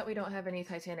idea. I know that we don't have any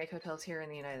Titanic hotels here in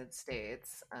the United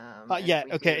States. And Yeah, if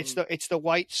we okay. do, It's the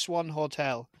White Swan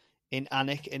Hotel in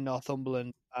Alnwick in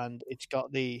Northumberland, and it's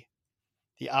got the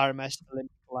RMS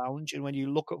Olympic Lounge. And when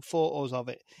you look at photos of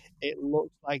it, it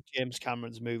looks like James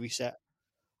Cameron's movie set.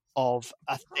 I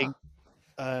huh. think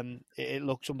it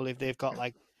looks unbelievable. They've got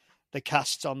like the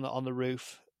casts on the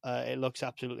roof. It looks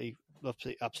absolutely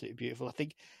beautiful. I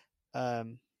think,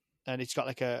 and it's got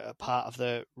like a part of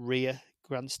the rear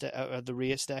the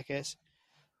rear staircase.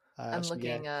 I'm So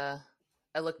yeah, looking.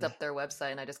 I looked yeah. up their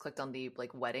website and I just clicked on the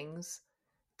like weddings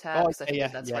tab Oh because I yeah,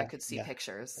 figured that's where I could see yeah.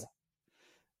 pictures.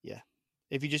 Yeah.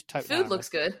 If you just type Food that, looks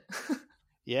good.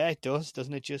 yeah, it does,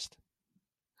 doesn't it? Just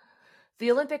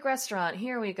The Olympic restaurant.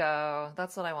 Here we go.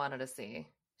 That's what I wanted to see.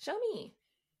 Show me.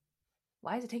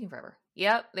 Why is it taking forever?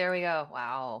 Yep, there we go.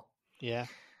 Wow. yeah,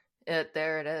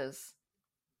 There it is.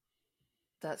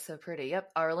 That's so pretty. Yep,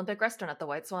 our Olympic restaurant at the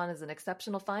White Swan is an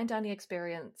exceptional fine dining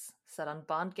experience set on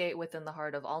Bondgate within the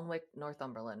heart of Alnwick,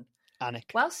 Northumberland.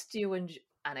 Anik. Whilst you enjoy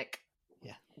Anik,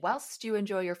 Yeah. Whilst you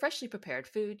enjoy your freshly prepared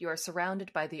food, you are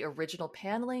surrounded by the original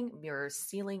paneling, mirrors,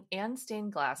 ceiling, and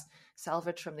stained glass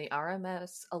salvaged from the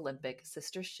RMS Olympic,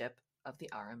 sister ship of the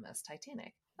RMS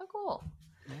Titanic. Oh, cool.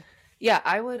 Yeah,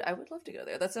 I would love to go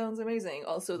there. That sounds amazing.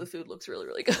 Also, the food looks really,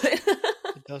 really good.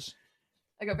 It does.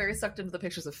 I got very sucked into the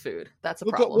pictures of food. That's a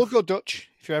We'll problem. go Dutch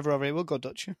if you're ever over here. We'll go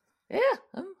Dutch. Yeah,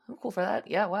 I'm cool for that.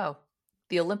 Yeah, wow.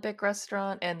 The Olympic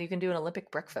restaurant, and you can do an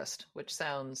Olympic breakfast, which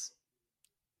sounds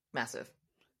massive.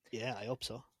 Yeah, I hope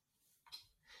so.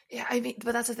 Yeah, I mean,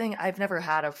 but that's the thing. I've never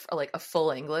had a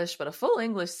full English, but a full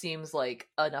English seems like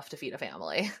enough to feed a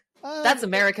family. That's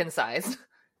American sized.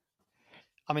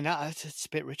 I mean, it's a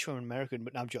bit rich for an American,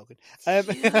 but no, I'm joking.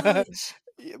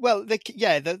 Well,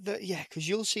 because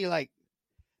you'll see like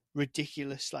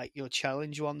ridiculous, like your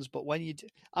challenge ones, but when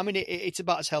I mean, it's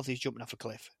about as healthy as jumping off a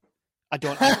cliff. I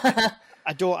don't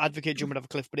advocate jumping off a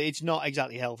cliff, but it's not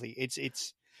exactly healthy.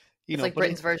 It's like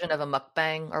Britain's version of a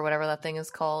mukbang or whatever that thing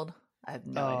is called. I have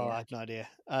no idea. I have no idea.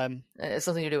 It's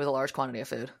something to do with a large quantity of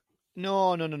food.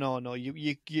 No.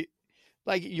 You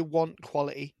like you want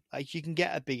quality. Like you can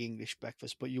get a big English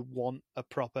breakfast, but you want a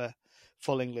proper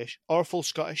full English or a full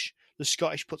Scottish. The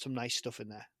Scottish put some nice stuff in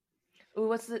there.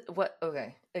 Ooh,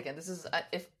 okay. Again, this is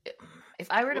if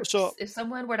I were to if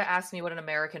someone were to ask me what an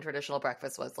American traditional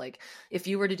breakfast was like, if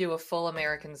you were to do a full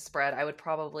American spread, I would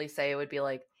probably say it would be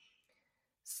like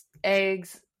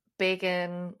eggs,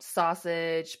 bacon,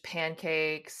 sausage,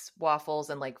 pancakes, waffles,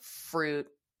 and like fruit.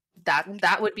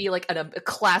 That would be like a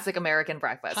classic American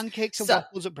breakfast. Pancakes and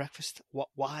waffles at breakfast. What?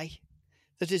 Why?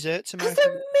 The desserts,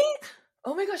 American.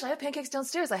 Oh my gosh, I have pancakes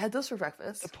downstairs. I had those for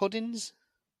breakfast. The puddings.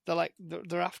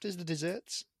 They're after the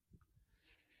desserts.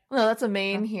 No, that's a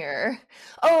main here.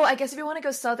 Oh, I guess if you want to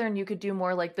go southern, you could do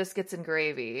more like biscuits and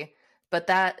gravy. But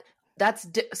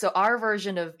so our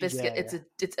version of biscuit,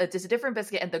 it's a different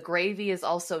biscuit, and the gravy is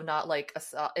also not like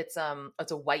it's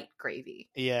a white gravy.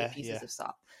 Yeah, pieces of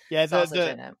sauce. Yeah,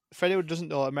 for anyone who doesn't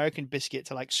know, American biscuits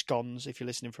are like scones if you're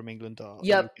listening from England or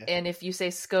Yep, and if you say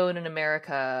scone in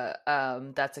America,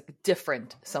 that's a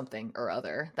different something or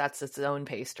other. That's its own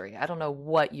pastry. I don't know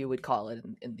what you would call it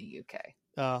in the UK.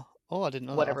 I didn't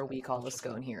know. Whatever we call a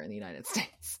scone here in the United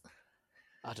States.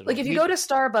 I don't know. Like if you go to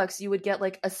Starbucks, you would get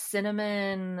like a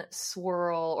cinnamon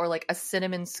swirl or like a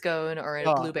cinnamon scone or a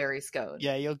blueberry scone.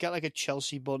 Yeah, you'll get like a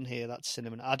Chelsea bun here. That's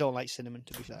cinnamon. I don't like cinnamon,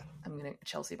 to be fair. I'm gonna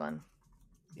Chelsea bun.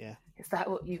 Yeah. Is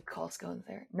that what you call scones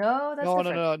there? No, that's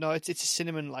different. No. It's a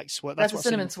cinnamon like swirl. That's a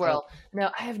cinnamon swirl. No,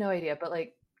 I have no idea. But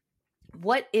like,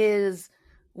 what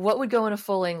would go in a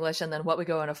full English and then what would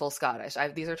go in a full Scottish?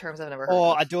 These are terms I've never heard.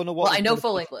 I don't know what. Well, I know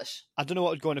full English. I don't know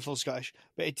what would go in a full Scottish,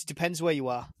 but it depends where you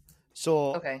are.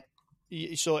 So okay.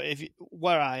 So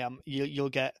where I am, you'll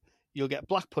get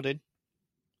black pudding,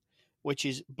 which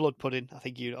is blood pudding. I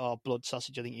think or blood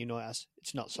sausage. I think you know it as.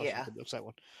 It's not sausage. Yeah. But it looks like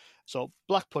one. So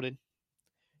black pudding.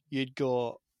 You'd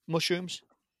go mushrooms,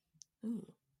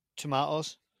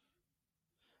 tomatoes,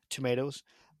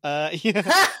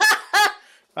 yeah.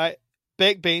 Right,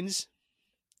 baked beans.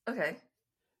 Okay.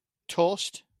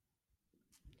 Toast.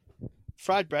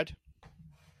 Fried bread.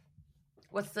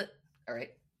 All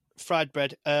right. Fried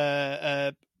bread.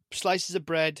 Slices of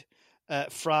bread,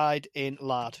 fried in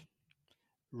lard.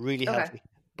 Really healthy,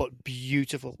 but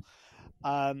beautiful.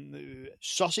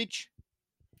 Sausage.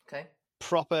 Okay.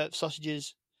 proper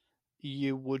sausages,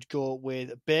 you would go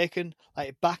with bacon,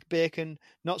 like back bacon,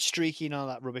 not streaky and all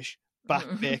that rubbish. Back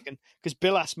bacon. Because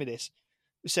Bill asked me this.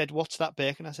 He said, "What's that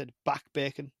bacon?" I said, "Back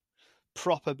bacon,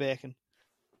 proper bacon."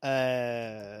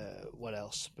 What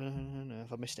else? I don't know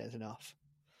if I missed anything off.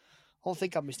 I don't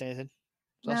think I missed anything.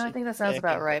 No, I think that sounds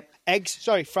about right. Eggs,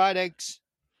 sorry, fried eggs.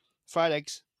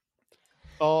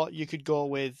 Or you could go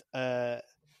with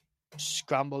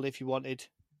scrambled if you wanted.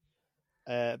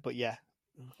 But yeah.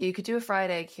 You could do a fried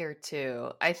egg here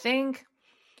too. I think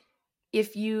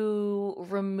if you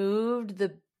removed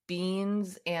the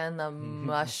beans and the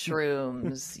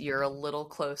mushrooms, you're a little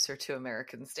closer to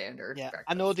American standard. Yeah,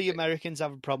 I know the Americans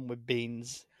have a problem with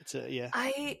beans.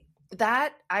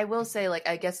 I will say, like,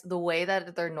 I guess the way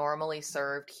that they're normally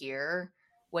served here,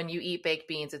 when you eat baked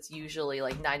beans, it's usually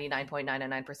like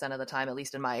 99.999% of the time, at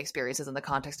least in my experiences, in the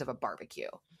context of a barbecue.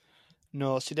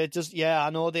 No, see, they just, I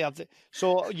know they have.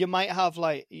 So you might have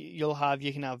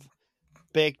you can have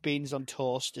baked beans on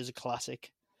toast as a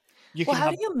classic.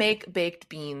 How do you make baked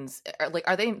beans? Like,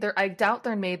 are they? I doubt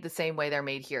they're made the same way they're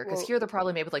made here, because here they're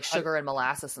probably made with like sugar and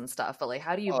molasses and stuff. But like,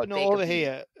 how do you? bake over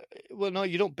here. Well, no,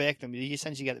 you don't bake them. You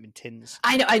essentially get them in tins.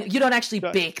 I know. You don't actually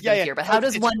bake them here. But how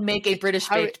does one make a British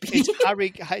baked bean?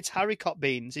 It's haricot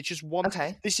beans. It's just one.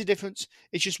 Okay. This is the difference.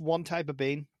 It's just one type of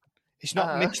bean. It's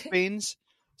not mixed beans.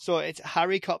 So it's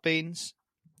haricot beans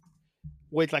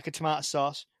with like a tomato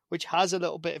sauce, which has a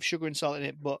little bit of sugar and salt in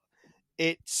it, but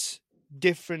it's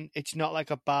different. It's not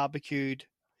like a barbecued.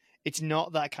 It's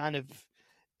not that kind of.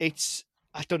 It's,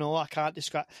 I don't know. I can't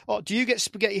describe. Oh, do you get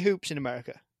spaghetti hoops in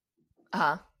America?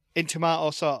 In tomato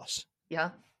sauce.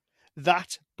 Yeah.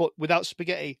 That, but without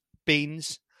spaghetti,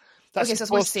 beans. That's okay, so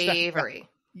it's more savory.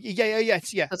 Yeah.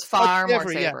 It's far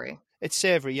more savory. Yeah. It's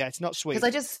savory, it's not sweet.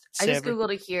 Because I just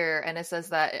googled it here, and it says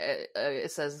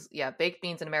that baked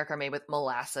beans in America are made with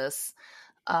molasses,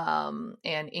 and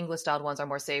English styled ones are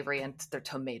more savory and they're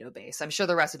tomato based. I'm sure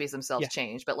the recipes themselves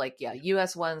change, but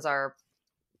U.S. ones are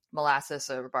molasses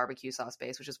or barbecue sauce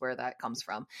based, which is where that comes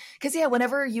from. Because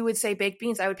whenever you would say baked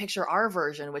beans, I would picture our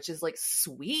version, which is like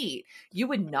sweet. You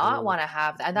would not want to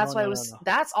have that, and that's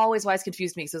that's always why it's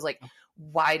confused me. Because it's like,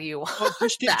 why do you want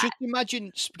that? Just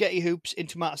imagine spaghetti hoops in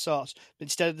tomato sauce, but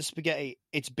instead of the spaghetti,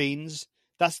 it's beans.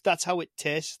 That's how it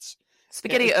tastes.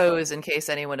 Spaghetti O's, in case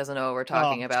anyone doesn't know what we're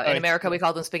talking about. Sorry. In America, we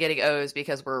call them spaghetti O's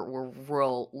because we're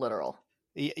real literal.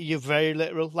 You're very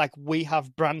literal. Like, we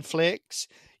have bran flakes.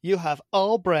 You have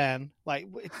all bran. Like,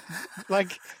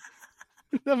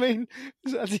 I mean,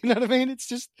 do you know what I mean? It's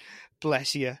just,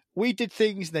 bless you. We did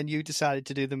things, then you decided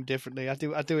to do them differently. I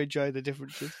do enjoy the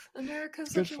differences.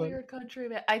 America's such a weird country,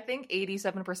 man. I think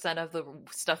 87% of the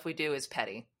stuff we do is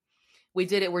petty. We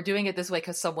did it. We're doing it this way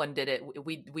because someone did it.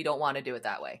 We don't want to do it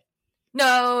that way.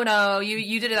 No,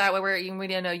 you did it that way. We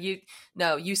didn't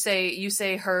know you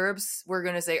say herbs. We're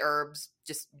gonna say herbs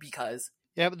just because.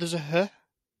 Yeah, but there's a huh.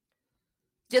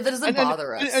 Yeah, that doesn't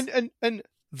bother us. And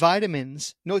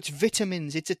vitamins. No, it's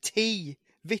vitamins. It's a T.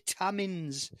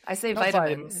 Vitamins. I say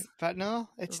vitamins. No,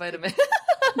 it's vitamin.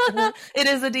 It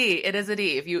is a D. It is a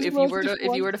D. If you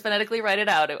were to phonetically write it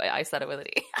out, I said it with a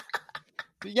D.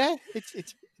 Yeah,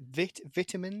 it's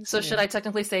vitamins. So should I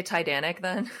technically say Titanic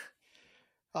then?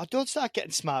 Oh, don't start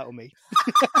getting smart on me.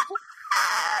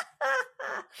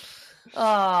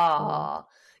 Oh,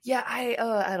 yeah.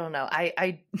 I don't know.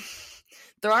 I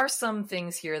there are some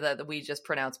things here that we just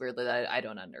pronounce weirdly that I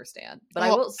don't understand. But I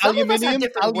will. Some aluminium.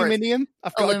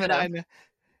 I've got aluminum.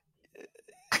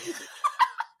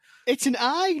 It's an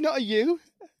I, not a U.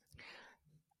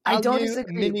 I don't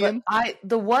disagree. But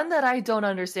the one that I don't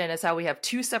understand is how we have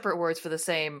two separate words for the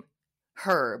same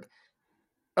herb: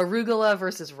 arugula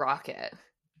versus rocket.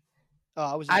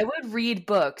 Oh, I would read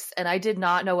books, and I did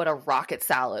not know what a rocket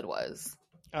salad was.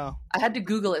 Oh, I had to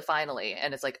Google it finally,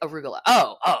 and it's like arugula.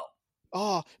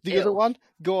 Oh, the other one?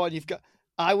 Go on, you've got...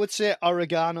 I would say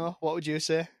oregano. What would you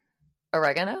say?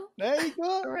 Oregano? There you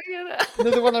go. Oregano.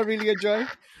 Another one I really enjoy.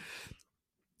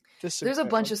 There's a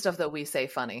bunch of stuff that we say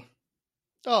funny.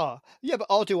 Oh, yeah, but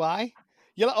all do I.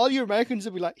 Yeah, all you Americans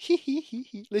will be like, hee hee hee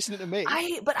hee, listening to me.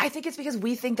 But I think it's because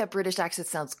we think that British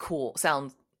accents sound cool.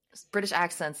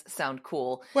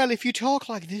 Well, if you talk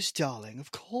like this, darling,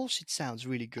 of course it sounds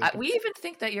really good. We even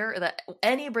think that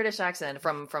any British accent,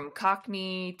 from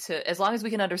Cockney to, as long as we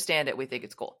can understand it, we think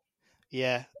it's cool.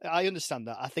 Yeah, I understand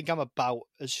that. I think I'm about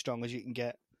as strong as you can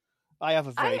get. I have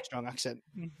a very strong accent.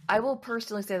 I will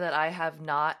personally say that I have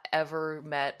not ever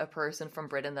met a person from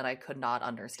Britain that I could not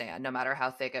understand, no matter how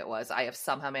thick it was. I have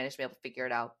somehow managed to be able to figure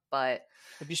it out. But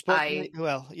have you spoken?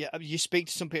 You speak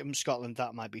to some people from Scotland.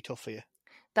 That might be tough for you.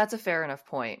 That's a fair enough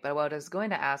point. But what I was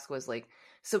going to ask was, like,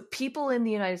 So people in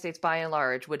the United States, by and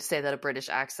large, would say that a British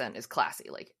accent is classy.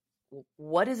 Like,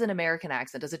 what is an American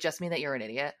accent? Does it just mean that you're an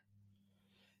idiot?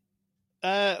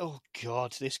 Oh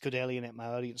God, this could alienate my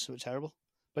audience so terrible.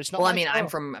 But it's not. Well, I my mean, I'm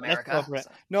fault. from Let's America. go for it.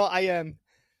 So. No, I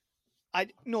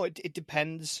no. It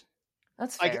depends.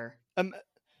 That's Like, fair.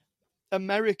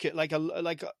 America,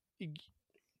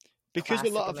 because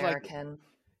Classic a lot of American.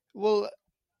 well,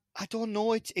 I don't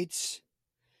know. It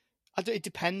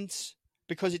depends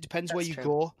because it depends where That's you true.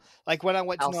 go. Like when I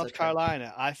went to Also North true.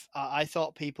 Carolina, I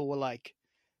thought people were like,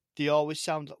 they always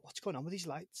sound like, what's going on with these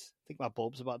lights? I think my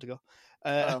bulb's about to go.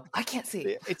 Oh, I can't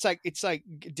see. It's like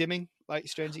dimming, like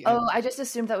strangely. Oh, I just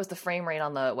assumed that was the frame rate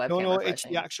on the webcam No,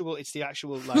 refreshing. it's the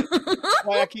actual like.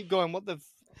 Why I keep going? What the?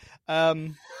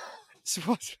 So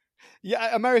what?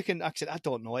 Yeah, American accent. I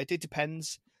don't know. It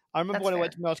depends. I remember That's when I fair.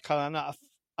 went to North Carolina,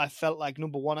 I felt like,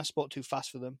 number one, I spoke too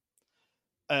fast for them.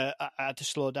 I had to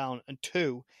slow down, and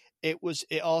two, it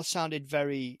all sounded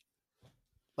very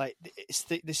like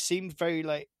this seemed very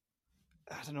like,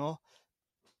 I don't know,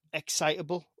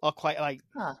 excitable or quite like,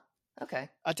 Huh. Okay.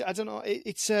 I don't know.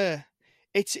 It's a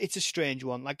strange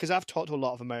one. Like, because I've talked to a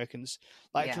lot of Americans,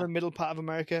 like Yeah. from the middle part of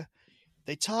America,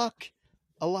 they talk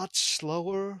a lot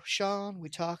slower. Sean, we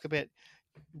talk a bit.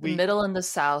 The middle and the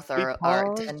south are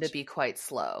pause. tend to be quite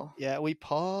slow. Yeah, we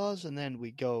pause and then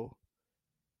we go,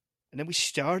 and then we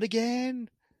start again,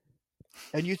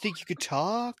 and you think you could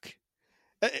talk,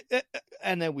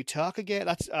 and then we talk again.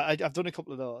 That's I've done a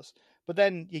couple of those, but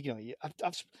then I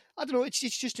don't know. It's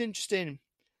just interesting.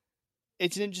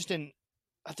 It's an interesting.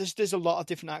 There's a lot of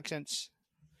different accents.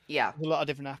 Yeah, There's a lot of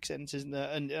different accents, isn't there?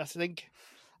 And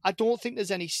I don't think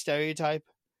there's any stereotype.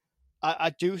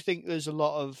 I do think there's a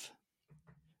lot of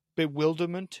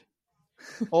bewilderment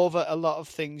over a lot of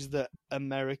things that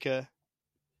America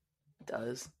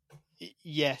does.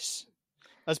 Yes,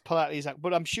 as politely as that.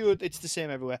 But I'm sure it's the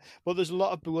same everywhere. But there's a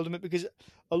lot of bewilderment because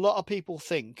a lot of people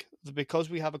think that because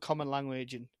we have a common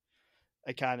language and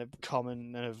a kind of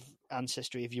common kind of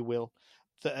ancestry, if you will,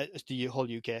 that the whole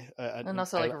UK and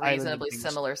also like reasonably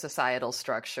similar societal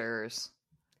structures.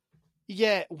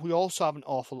 Yeah, we also have an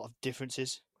awful lot of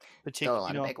differences, Still a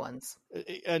lot of big ones,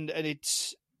 and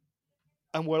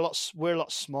we're a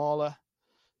lot smaller.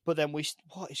 But then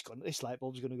this light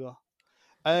bulb's going to go.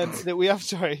 That we have.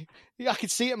 Sorry, I can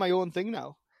see it in my own thing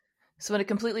now. So when it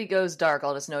completely goes dark,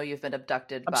 I'll just know you've been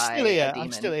abducted by a demon.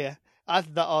 I'm still here. I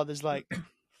thought there's like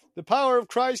the power of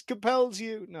Christ compels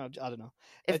you. No, I don't know.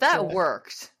 If that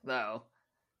worked, though,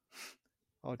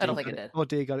 I don't think it did. Oh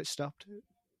dear God, it stopped.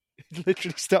 It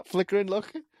literally stopped flickering.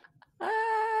 Look.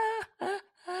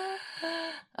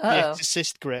 The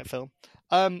Exorcist, great film.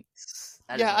 I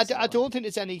don't think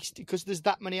there's any because there's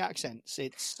that many accents.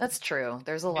 That's true.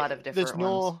 There's a lot of different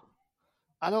ones.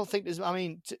 I don't think there's. I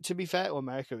mean, to be fair to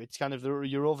America, it's kind of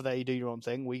you're over there, you do your own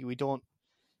thing. We don't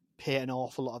pay an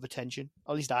awful lot of attention.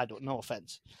 At least I don't. No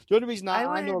offense. The only reason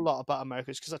I know a lot about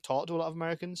America is because I talk to a lot of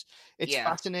Americans. It's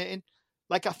fascinating.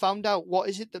 Like I found out what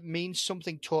is it that means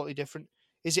something totally different.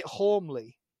 Is it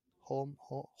homely? Homely?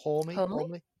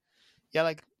 Yeah,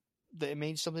 like that it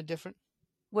means something different.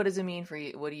 What does it mean for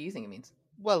you? What do you think it means?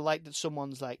 Well, like that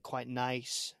someone's like quite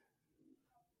nice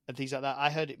and things like that.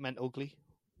 I heard it meant ugly.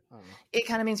 I don't know. It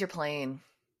kind of means you're plain.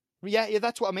 Yeah,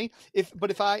 that's what I mean.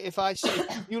 If I say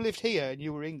you lived here and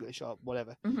you were English or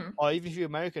whatever, or even if you're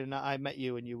American and I met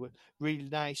you and you were really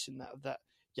nice and that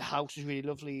your house was really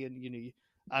lovely and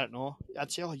I don't know,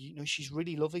 I'd say, she's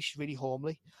really lovely, she's really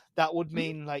homely. That would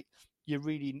mean like you're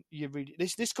really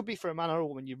this could be for a man or a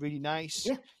woman. You're really nice.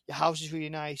 Yeah. Your house is really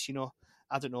nice.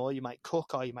 I don't know. You might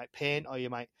cook or you might paint or you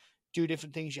might do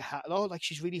different things. Like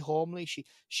she's really homely.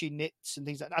 She knits and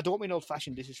things like that. I don't mean old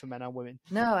fashioned. This is for men and women.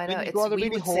 No, I know. We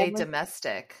would say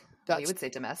domestic. We would say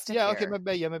domestic. Yeah. Okay.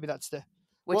 Maybe that's the.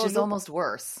 Which is almost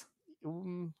worse.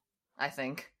 I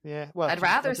think. Yeah. Well, I'd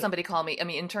rather somebody call me. I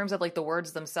mean, in terms of like the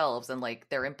words themselves and like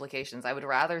their implications, I would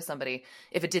rather somebody,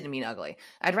 if it didn't mean ugly,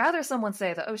 I'd rather someone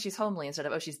say that, oh, she's homely instead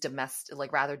of, oh, she's domestic,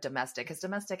 like rather domestic, because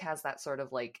domestic has that sort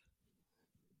of like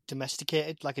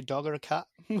domesticated, like a dog or a cat,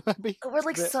 maybe, or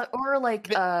like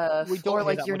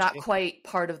you're not quite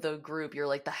part of the group. You're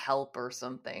like the help or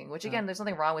something. Which again, there's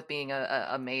nothing wrong with being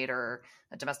a maid or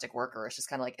a domestic worker. It's just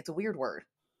kind of like it's a weird word.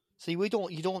 See, you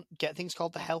don't get things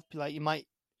called the help. Like you might.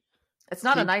 It's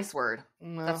not a nice word.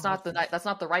 No, that's not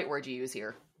the right word you use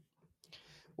here.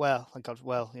 Well, thank God.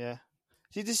 Well, yeah.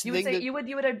 See, this you would say you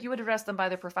would address them by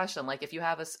their profession. Like if you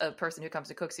have a person who comes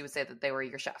to cooks, you would say that they were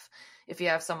your chef. If you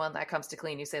have someone that comes to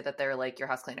clean, you say that they're like your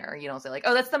house cleaner. You don't say like,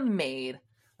 oh, that's the maid.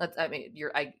 I mean,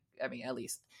 at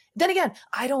least. Then again,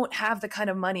 I don't have the kind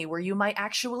of money where you might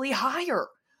actually hire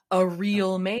a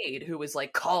real maid who was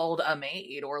like called a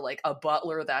maid, or like a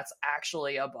butler that's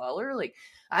actually a butler. Like,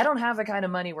 I don't have the kind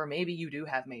of money where maybe you do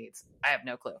have maids. I have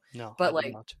no clue. No, But I do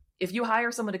like, not. if you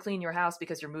hire someone to clean your house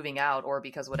because you're moving out or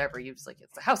because whatever, you just like,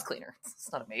 it's a house cleaner.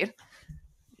 It's not a maid.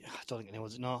 I don't think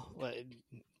anyone's no.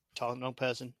 Talking wrong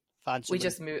person. Find We somebody.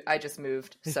 just moved. I just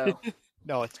moved, so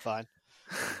No, it's fine.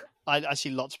 I see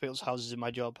lots of people's houses in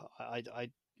my job. I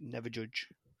never judge.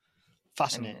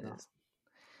 Fascinating.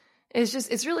 It's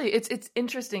just, it's really, it's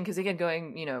interesting because again,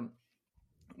 going,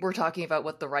 we're talking about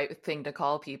what the right thing to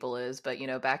call people is, but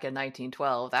back in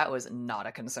 1912, that was not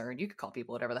a concern. You could call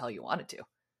people whatever the hell you wanted to.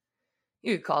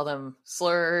 You could call them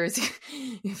slurs.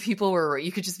 If people were,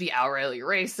 you could just be outrightly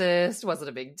racist. Wasn't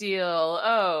a big deal.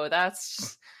 Oh,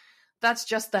 that's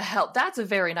just the help. That's a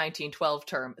very 1912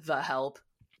 term, the help.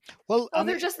 Well,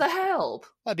 they're just the help.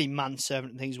 That'd be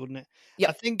manservant and things, wouldn't it? Yeah.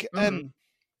 I think,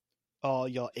 or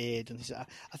your aid and things like that.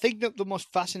 I think that the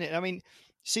most fascinating, I mean,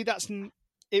 see,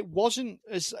 it wasn't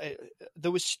as,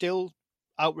 there was still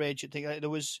outrage. I think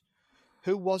there was,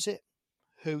 who was it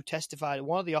who testified?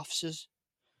 One of the officers.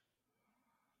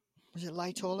 Was it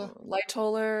Lightoller?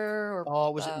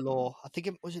 Or was it Law? I think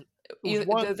it was.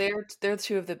 They're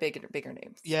two of the bigger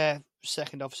names. Yeah,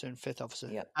 second officer and fifth officer.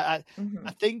 Yeah, I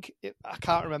think I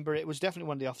can't remember. It was definitely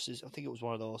one of the officers. I think it was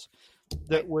one of those.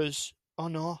 That was. Oh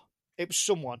no, it was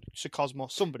someone. Sir Cosmo,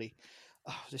 somebody.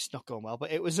 Oh, this is not going well.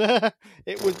 But it was.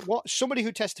 It was what somebody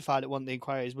who testified at one of the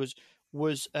inquiries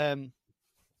was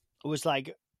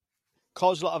like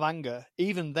caused a lot of anger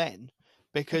even then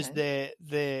because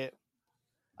they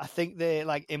I think they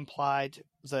like implied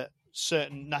that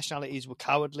certain nationalities were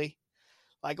cowardly,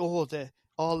 like all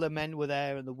the men were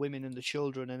there and the women and the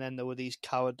children, and then there were these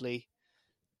cowardly.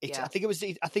 I think it was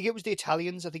the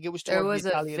Italians. I think it was there was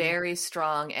a very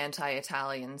strong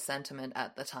anti-Italian sentiment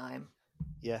at the time.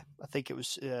 Yeah, I think it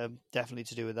was definitely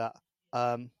to do with that.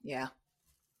 Yeah.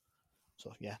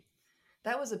 So yeah.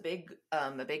 That was a big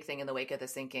thing in the wake of the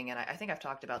sinking, and I think I've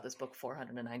talked about this book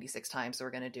 496 times, so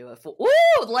we're going to do a full...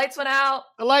 Ooh! The lights went out!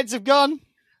 The lights have gone!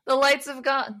 The lights have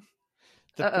gone!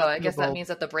 I guess that means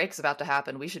that the break's about to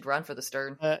happen. We should run for the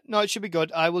stern. No, it should be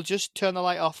good. I will just turn the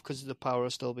light off because the power will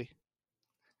still be.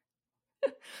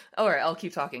 All right, I'll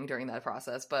keep talking during that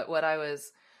process, but what I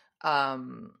was, I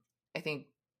think,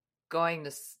 going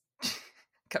to...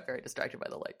 got very distracted by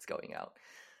the lights going out.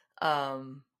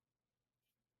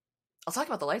 I'll talk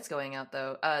about the lights going out,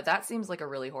 though. That seems like a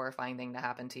really horrifying thing to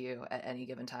happen to you at any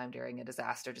given time during a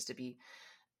disaster, just to be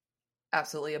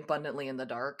absolutely abundantly in the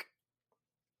dark.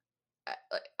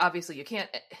 Obviously, you can't...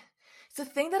 It's a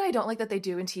thing that I don't like that they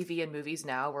do in TV and movies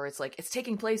now, where it's like, it's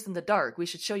taking place in the dark. We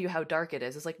should show you how dark it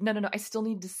is. It's like, no, I still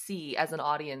need to see as an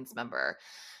audience member.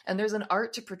 And there's an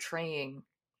art to portraying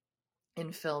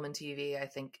in film and TV. I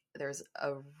think there's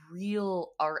a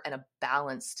real art and a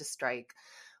balance to strike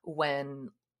when...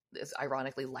 is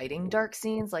ironically lighting dark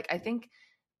scenes. Like, I think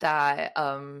that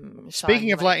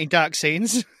speaking of lighting dark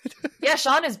scenes, yeah,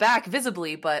 Sean is back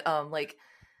visibly, but like,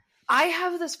 I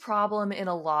have this problem in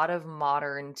a lot of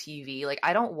modern TV. Like,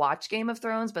 I don't watch Game of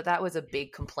Thrones, but that was a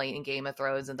big complaint in Game of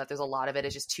Thrones, and that there's a lot of it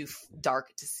is just too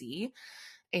dark to see.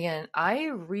 And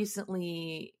I've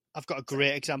got a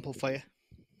great example for you.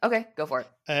 Okay, go for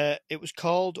it. It was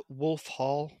called Wolf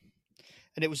Hall.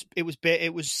 And it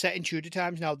was set in Tudor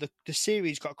times. Now the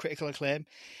series got critical acclaim.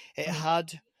 It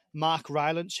had Mark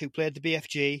Rylance, who played the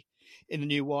BFG in the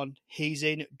new one. He's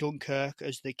in Dunkirk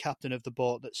as the captain of the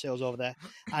boat that sails over there,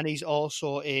 and he's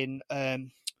also in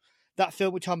that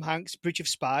film with Tom Hanks, Bridge of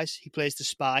Spies. He plays the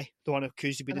spy, the one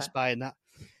accused of being a spy in that.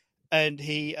 And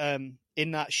he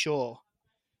in that show,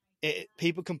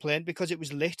 people complained because it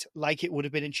was lit like it would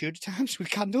have been in Tudor times with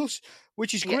candles,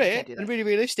 which is great and really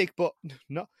realistic, but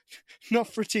not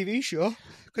for a TV show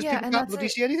because people can't bloody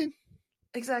see anything.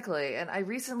 Exactly. And I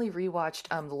recently rewatched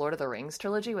the Lord of the Rings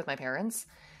trilogy with my parents,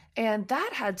 and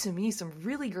that had to me some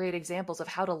really great examples of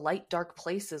how to light dark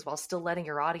places while still letting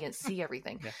your audience see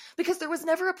everything. Because there was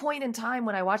never a point in time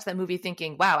when I watched that movie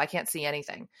thinking, wow, I can't see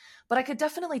anything. But I could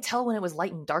definitely tell when it was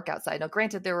light and dark outside. Now,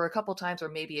 granted, there were a couple times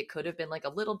where maybe it could have been like a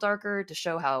little darker to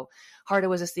show how hard it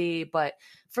was to see. But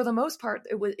for the most part,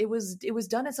 it was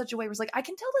done in such a way where it's like, I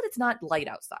can tell that it's not light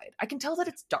outside. I can tell that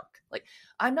it's dark. Like,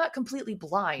 I'm not completely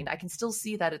blind. I can still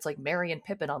see that it's like Merry and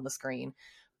Pippin on the screen.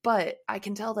 But I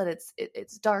can tell that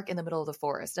it's dark in the middle of the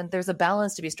forest, and there's a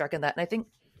balance to be struck in that. And I think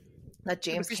that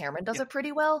James Cameron does it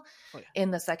pretty well in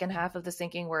the second half of The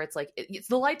Sinking, where it's like it's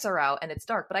the lights are out and it's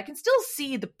dark, but I can still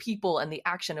see the people and the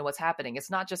action and what's happening. It's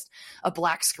not just a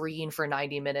black screen for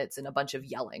 90 minutes and a bunch of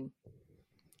yelling.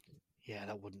 Yeah,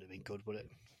 that wouldn't have been good, would it?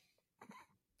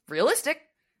 Realistic.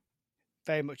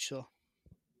 Very much so.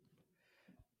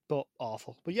 but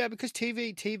awful. But yeah, because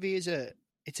TV is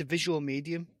it's a visual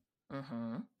medium,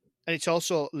 Mm-hmm. and it's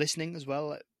also listening as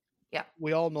well. Yeah.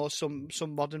 We all know some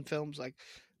modern films, like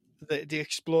the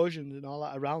explosions and all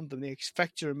that around them. The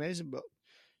effects are amazing, but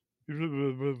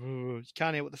you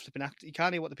can't hear what the flipping act. You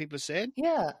can't hear what the people are saying.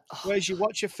 Yeah. Oh, Whereas you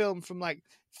watch a film from like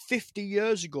 50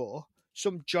 years ago,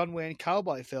 some John Wayne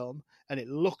cowboy film, and it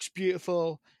looks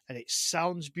beautiful and it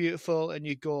sounds beautiful, and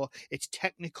you go, it's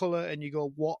Technicolor, and you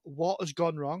go, what has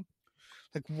gone wrong?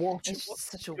 Like what? it's just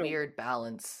such a You know, weird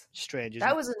balance. strange, isn't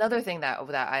That it? was another thing that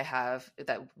I have.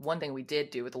 That one thing we did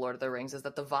do with the Lord of the Rings is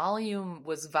that the volume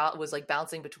was like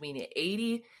bouncing between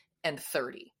 80 and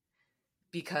 30,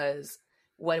 because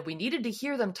when we needed to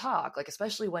hear them talk, like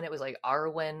especially when it was like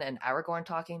Arwen and Aragorn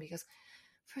talking, because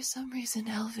for some reason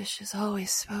Elvish is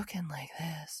always spoken like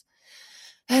this,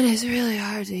 and it's really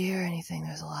hard to hear anything.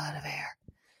 There's a lot of air,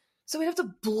 so we'd have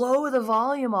to blow the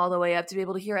volume all the way up to be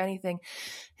able to hear anything,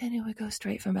 and it would go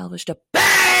straight from Elvish to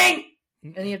bang,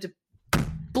 and you have to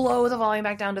blow the volume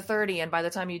back down to 30, and by the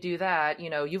time you do that,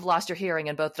 you've lost your hearing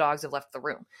and both dogs have left the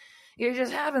room. It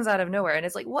just happens out of nowhere, and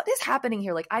it's like, what is happening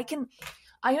here? Like,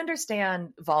 I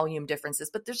understand volume differences,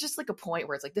 but there's just like a point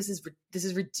where it's like, this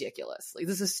is ridiculous. Like,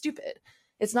 this is stupid.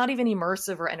 It's not even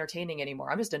immersive or entertaining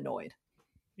anymore. I'm just annoyed.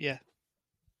 Yeah.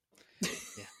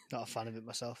 Yeah, not a fan of it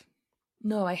myself.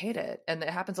 No, I hate it, and it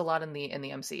happens a lot in the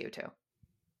MCU too.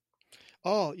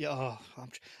 Oh yeah,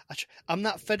 I'm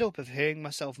that fed up of hearing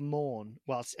myself moan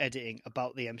whilst editing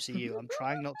about the MCU. I'm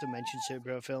trying not to mention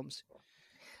superhero films.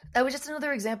 That was just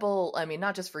another example. I mean,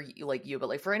 not just for you, but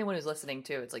like for anyone who's listening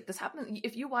too. It's like this happens.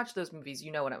 If you watch those movies,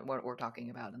 you know what we're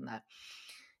talking about. In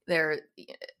that,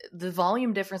 the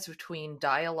volume difference between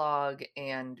dialogue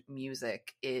and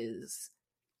music is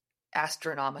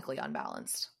astronomically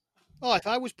unbalanced. Oh, if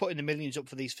I was putting the millions up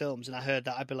for these films and I heard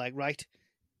that, I'd be like, right,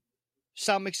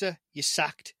 sound mixer, you're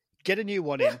sacked. Get a new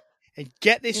one in and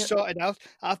get this sorted out.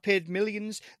 I've paid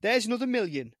millions. There's another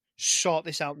million. Sort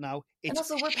this out now. And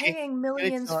also, we're paying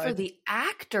millions for the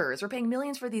actors. We're paying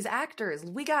millions for these actors.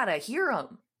 We gotta hear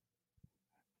them.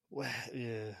 Well,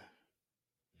 yeah.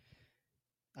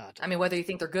 I mean, whether you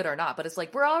think they're good or not, but it's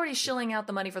like, we're already shilling out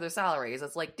the money for their salaries.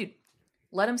 It's like, dude,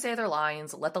 let them say their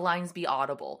lines. Let the lines be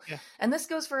audible. Yeah. And this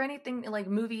goes for anything like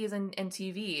movies and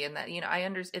TV. And that, I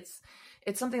understand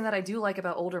it's something that I do like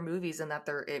about older movies, and that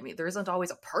there isn't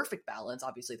always a perfect balance.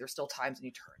 Obviously, there's still times when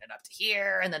you turn it up to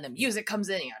here, and then the music comes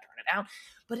in, and you gotta turn it down.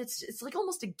 But it's like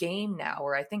almost a game now,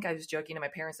 where I think I was joking to my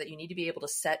parents that you need to be able to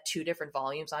set two different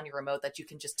volumes on your remote that you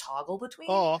can just toggle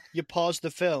between. Or you pause the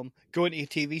film, go into your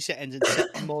TV settings, and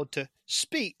set the mode to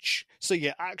speech, so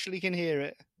you actually can hear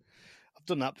it. I've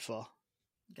done that before.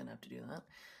 I'm gonna have to do that.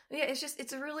 Yeah,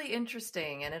 it's really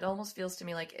interesting, and it almost feels to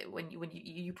me like when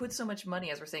you put so much money,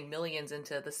 as we're saying, millions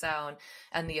into the sound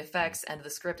and the effects and the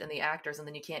script and the actors, and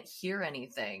then you can't hear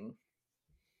anything.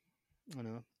 I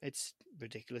know, it's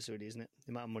ridiculous, really, isn't it?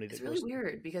 The amount of money. It's really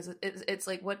weird, because it's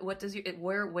like, what does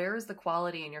where is the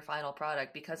quality in your final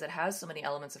product? Because it has so many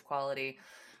elements of quality,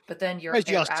 but then where's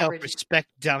your self-respect?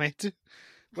 Damn it!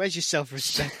 Where's your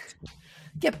self-respect?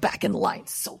 Get back in line,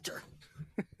 soldier.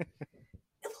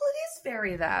 It is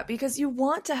very that, because you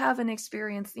want to have an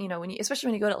experience, especially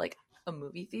when you go to like a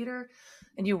movie theater,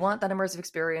 and you want that immersive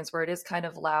experience where it is kind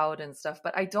of loud and stuff,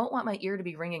 but I don't want my ear to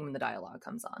be ringing when the dialogue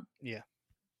comes on. Yeah.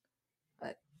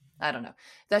 But I don't know.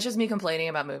 That's just me complaining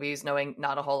about movies, knowing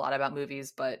not a whole lot about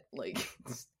movies, but like,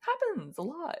 it happens a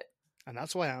lot. And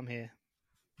that's why I'm here.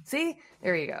 See,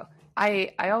 there you go.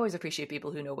 I always appreciate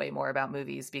people who know way more about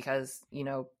movies, because,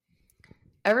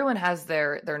 everyone has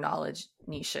their knowledge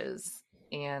niches.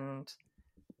 And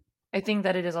I think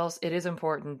that it is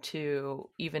important to,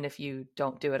 even if you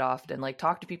don't do it often, like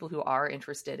talk to people who are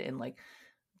interested in like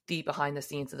the behind the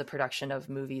scenes of the production of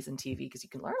movies and TV, because you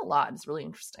can learn a lot. It's really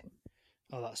interesting.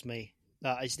 Oh, that's me.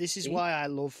 This is why I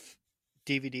love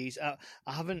DVDs. I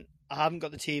haven't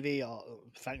got the TV or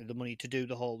frankly the money to do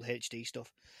the whole HD stuff.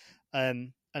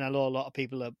 And I know a lot of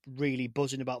people are really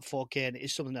buzzing about 4K, and it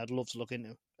is something I'd love to look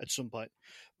into at some point.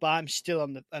 But I'm still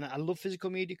and I love physical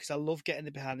media because I love getting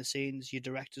the behind the scenes, your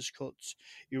director's cuts,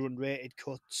 your unrated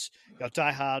cuts, your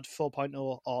Die Hard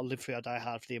 4.0 or Live Free or Die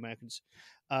Hard for the Americans.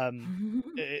 The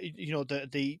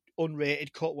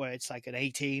unrated cut where it's like an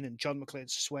 18 and John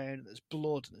McClane's swearing and there's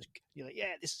blood and you're like,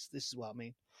 yeah, this is what I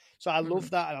mean. So I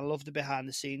love that, and I love the behind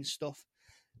the scenes stuff.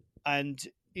 And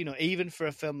even for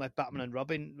a film like Batman and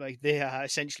Robin, like they are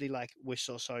essentially like, we're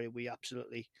so sorry, we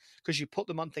absolutely, because you put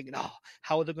them on thinking, oh,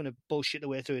 how are they going to bullshit their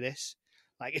way through this?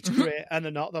 Like, it's great, and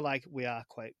they're not. They're like, we are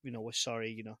quite, we're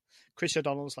sorry. Chris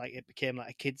O'Donnell's like, it became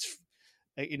like a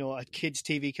a kids'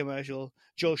 TV commercial.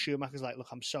 Joel Schumacher's like, look,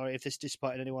 I'm sorry if this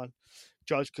disappointed anyone.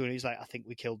 George Clooney's like, I think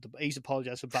we killed them. He's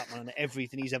apologized for Batman and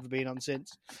everything he's ever been on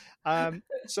since.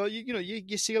 So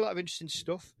you see a lot of interesting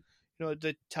stuff.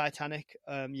 The Titanic.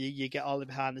 You get all the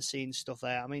behind the scenes stuff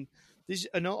there. I mean,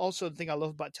 also the thing I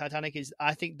love about Titanic is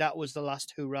I think that was the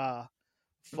last hurrah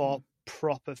for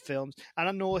proper films. And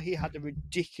I know he had a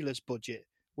ridiculous budget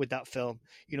with that film.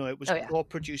 It was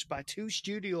co-produced by 2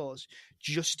 studios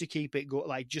just to keep it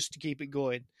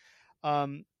going.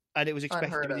 And it was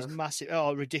expected to be this massive,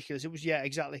 ridiculous. It was,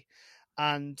 exactly.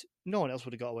 And no one else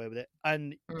would have got away with it.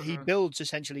 And he builds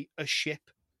essentially a ship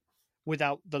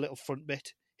without the little front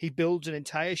bit. He builds an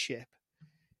entire ship.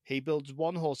 He builds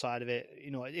one whole side of it.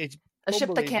 It's a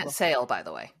ship that can't sail, by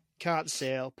the way. Can't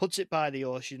sail. Puts it by the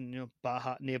ocean, near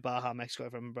Baja, Mexico,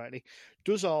 if I remember rightly.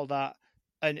 Does all that,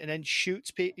 and then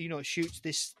shoots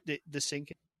the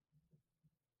sinking.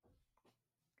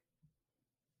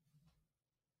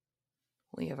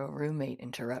 We have a roommate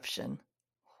interruption.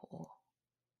 Oh.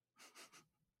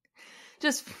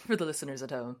 Just for the listeners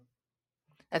at home.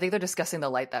 I think they're discussing the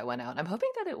light that went out. I'm hoping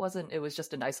that it was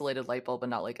just an isolated light bulb and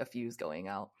not like a fuse going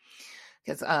out.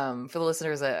 Because for the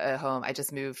listeners at home, I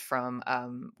just moved from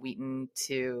Wheaton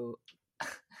to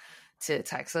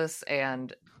Texas,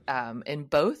 and in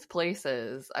both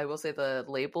places, I will say they're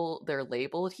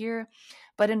labeled here.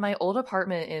 But in my old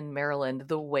apartment in Maryland,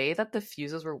 the way that the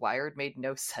fuses were wired made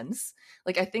no sense.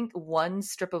 Like, I think one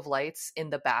strip of lights in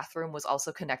the bathroom was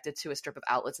also connected to a strip of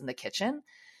outlets in the kitchen.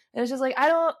 And it's just like,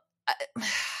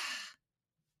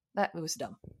 that was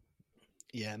dumb.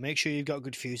 Yeah, make sure you've got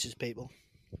good fuses, people.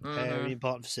 Very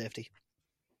important for safety.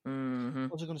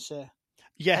 What was I going to say?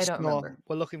 Yes, remember.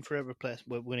 We're looking for a replacement.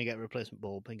 We're going to get a replacement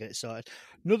bulb and get it sorted.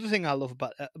 Another thing I love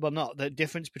about, the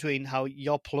difference between how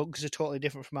your plugs are totally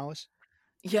different from ours.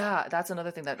 Yeah, that's another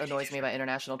thing that annoys me about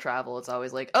international travel. It's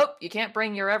always like, oh, you can't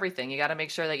bring your everything. You got to make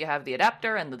sure that you have the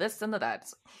adapter and the this and the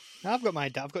that. I've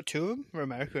got 2 of them for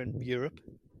America and Europe.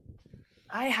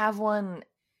 I have one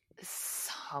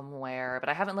somewhere, but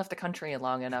I haven't left the country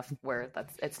long enough where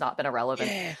it's not been irrelevant.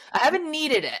 Yeah. I haven't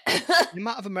needed it. The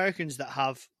amount of Americans that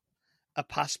have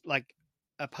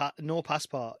no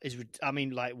passport is,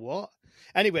 what?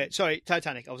 Anyway, sorry,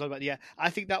 Titanic. I was on about I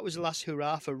think that was the last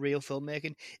hurrah for real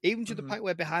filmmaking, even to the point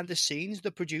where behind the scenes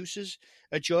the producers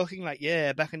are joking back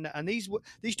in and these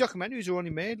documentaries were only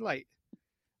made like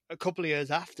a couple of years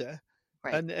after.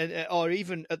 Right. And or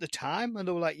even at the time, and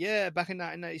they were like, back in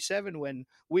 1997 when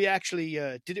we actually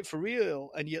did it for real,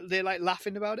 and they're like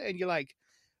laughing about it, and you're like,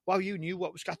 wow, you knew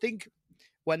what was. I think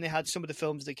when they had some of the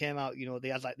films that came out, they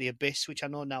had like The Abyss, which I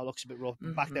know now looks a bit rough,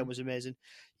 but back then was amazing.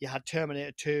 You had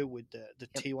Terminator 2 with the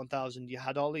T-1000. You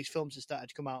had all these films that started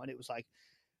to come out, and it was like,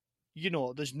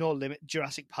 there's no limit.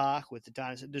 Jurassic Park with the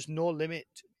dinosaurs. There's no limit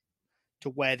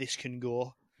to where this can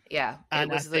go. Yeah,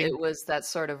 and it was that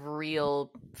sort of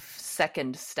real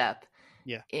second step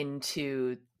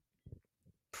into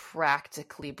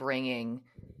practically bringing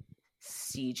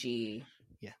CG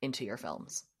into your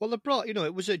films. Well, they brought,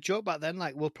 it was a joke back then,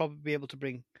 like, we'll probably be able to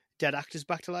bring dead actors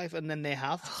back to life, and then they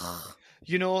have. I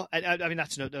mean,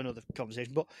 that's another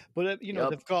conversation, but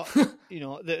they've got,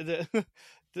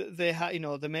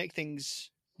 they make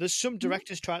things. There's some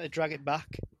directors trying to drag it back.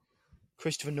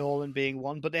 Christopher Nolan being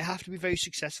one, but they have to be very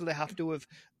successful. They have to have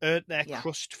earned their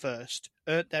crust first,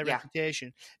 earned their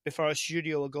reputation before a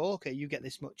studio will go, okay, you get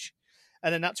this much.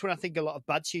 And then that's when I think a lot of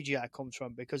bad CGI comes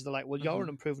from, because they're like, well, you're an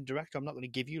unproven director. I'm not going to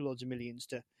give you loads of millions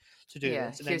to do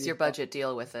this. And here's your budget,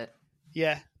 deal with it.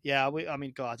 Yeah. I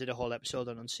mean, God, I did a whole episode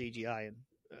on CGI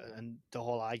and the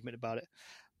whole argument about it.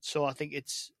 So I think it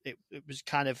was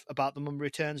kind of about the Mum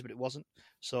Returns, but it wasn't.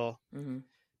 So...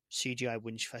 CGI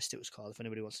Winchfest, it was called. If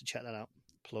anybody wants to check that out,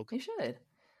 plug. You should.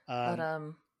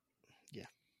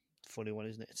 Funny one,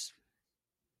 isn't it?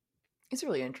 It's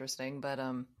really interesting, but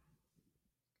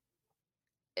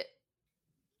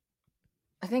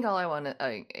I think all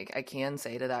I can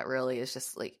say to that really is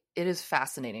just like, it is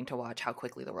fascinating to watch how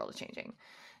quickly the world is changing.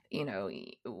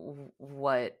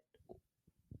 What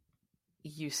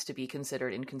used to be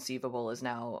considered inconceivable is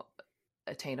now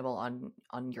attainable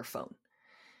on your phone.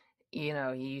 You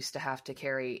used to have to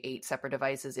carry 8 separate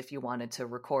devices if you wanted to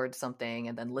record something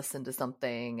and then listen to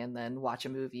something and then watch a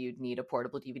movie. You'd need a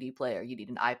portable DVD player, you'd need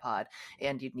an iPod,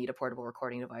 and you'd need a portable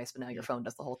recording device. But now your phone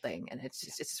does the whole thing, and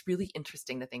it's really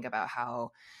interesting to think about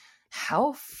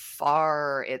how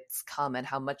far it's come and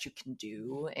how much you can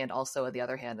do. And also, on the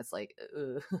other hand, it's like,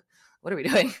 what are we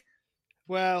doing?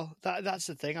 Well, that's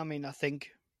the thing. I mean, I think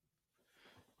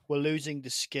we're losing the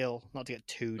skill. Not to get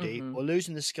too deep, we're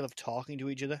losing the skill of talking to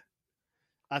each other.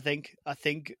 I think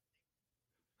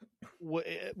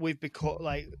we've become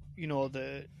like,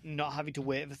 the not having to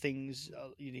wait for things.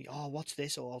 You think, oh, what's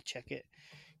this? Oh, I'll check it.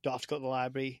 Don't have to go to the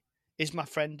library. Is my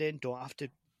friend in? Don't have to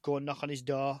go and knock on his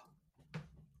door.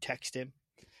 Text him.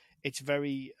 It's a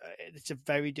very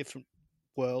different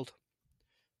world.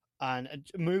 And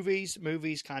movies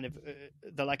kind of,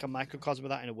 they're like a microcosm of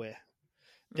that in a way.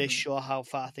 They show how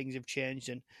far things have changed,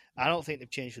 and I don't think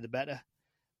they've changed for the better.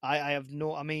 I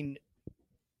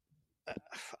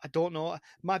don't know.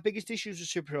 My biggest issues with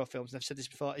superhero films, and I've said this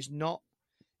before, is not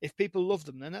if people love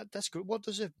them, then that's good. What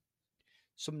does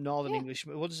some Northern English?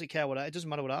 What does it care? It doesn't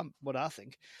matter what I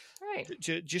think. Right.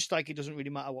 Just like it doesn't really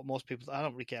matter what most people. I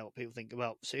don't really care what people think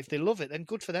about. So if they love it, then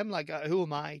good for them. Like, who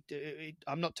am I?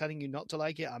 I'm not telling you not to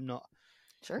like it. I'm not.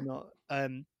 Sure.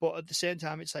 But at the same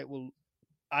time, it's like, well,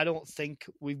 I don't think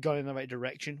we've gone in the right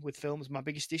direction with films. My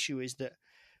biggest issue is that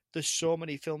there's so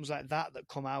many films like that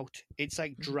come out. It's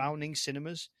like drowning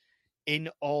cinemas in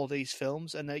all these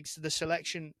films. And the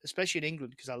selection, especially in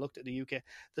England, because I looked at the UK,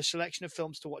 the selection of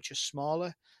films to watch is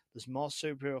smaller. There's more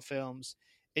superhero films.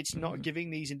 It's not giving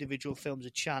these individual films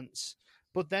a chance.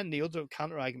 But then the other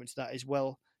counter argument to that is,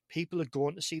 well, people are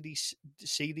going to see these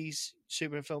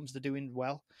superhero films. They're doing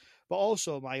well. But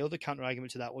also, my other counter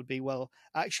argument to that would be, well,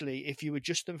 actually, if you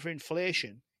adjust them for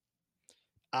inflation,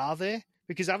 are they?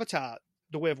 Because Avatar,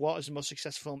 The Way of Water, is the most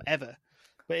successful film ever.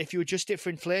 But if you adjust it for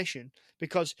inflation,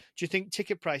 because do you think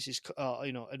ticket prices,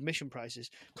 admission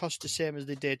prices, cost the same as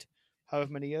they did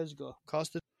however many years ago?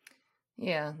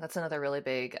 Yeah, that's another really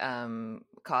big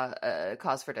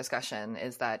cause for discussion,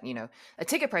 is that, a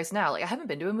ticket price now, like, I haven't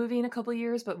been to a movie in a couple of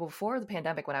years, but before the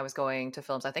pandemic, when I was going to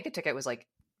films, I think a ticket was like,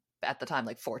 at the time,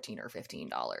 like $14 or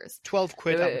 $15.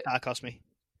 £12 Avatar cost me.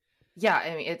 Yeah,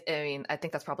 I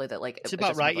think that's probably it's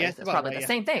about right. Yeah, it's probably the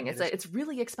same thing. It's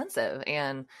really expensive,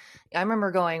 and I remember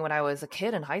going when I was a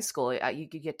kid in high school. You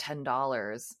could get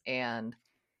 $10, and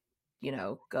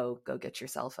go get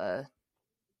yourself a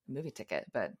movie ticket.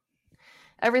 But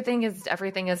everything is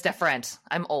different.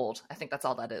 I'm old. I think that's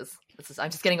all that is.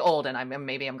 I'm just getting old, and I'm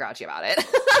grouchy about it.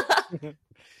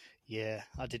 Yeah,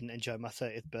 I didn't enjoy my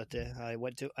 30th birthday. I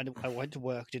went to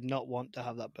work. Did not want to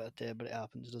have that birthday, but it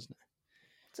happens, doesn't it?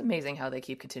 It's amazing how they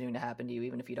keep continuing to happen to you,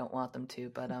 even if you don't want them to.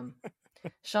 But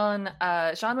Sean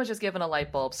was just given a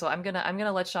light bulb, so I'm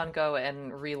gonna let Sean go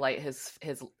and relight his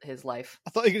life. I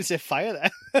thought you were gonna say fire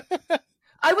there.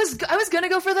 I was gonna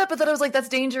go for that, but then I was like, that's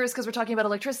dangerous because we're talking about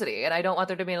electricity, and I don't want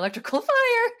there to be an electrical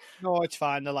fire. No, it's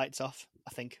fine. The light's off,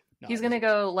 I think. No, he's gonna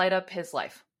go light up his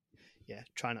life. Yeah,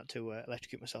 try not to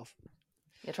electrocute myself.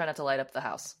 Yeah, try not to light up the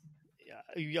house.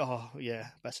 Yeah,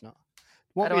 best not.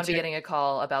 I don't want to be getting a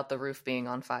call about the roof being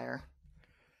on fire.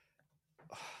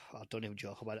 I don't even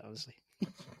joke about it, honestly.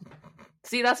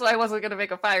 See, that's why I wasn't going to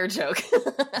make a fire joke.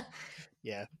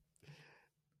 Yeah.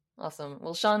 Awesome.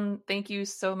 Well, Sean, thank you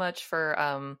so much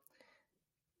for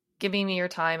giving me your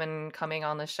time and coming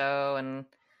on the show and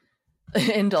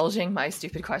indulging my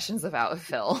stupid questions about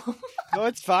Phil. No,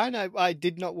 it's fine. I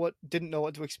didn't know what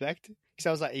to expect, because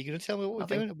I was like, are you going to tell me what we're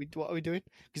doing? What are we doing?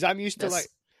 Because I'm used to like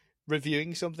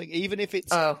reviewing something, even if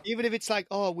it's like,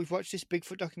 oh, we've watched this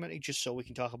Bigfoot documentary just so we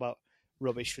can talk about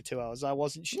rubbish for 2 hours. I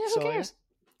wasn't sure. Yeah, who cares?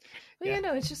 Well,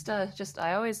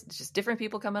 it's just different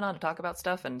people coming on to talk about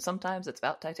stuff, and sometimes it's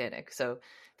about Titanic. So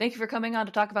thank you for coming on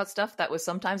to talk about stuff that was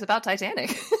sometimes about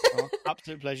Titanic. Oh,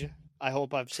 absolute pleasure. I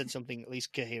hope I've said something at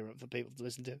least coherent for people to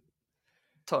listen to.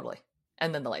 Totally.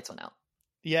 And then the lights went out.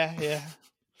 Yeah.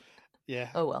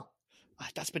 Oh, well.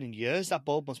 That's been in years. That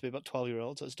bulb must be about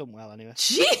 12-year-old, so it's done well anyway.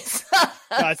 Jesus!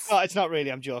 No, it's not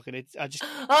really. I'm joking.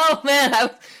 Oh, man. I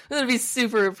was going to be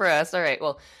super impressed. All right.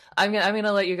 Well, I'm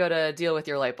gonna let you go to deal with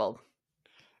your light bulb.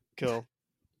 Cool.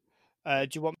 Do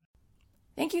you want...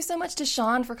 Thank you so much to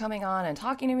Sean for coming on and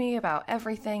talking to me about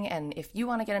everything. And if you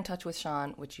want to get in touch with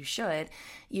Sean, which you should,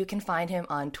 you can find him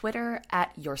on Twitter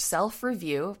at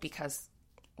YourselfReview, because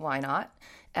why not?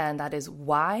 And that is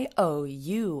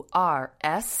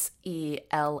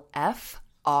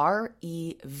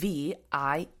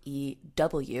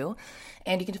YourselfReview.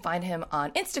 And you can find him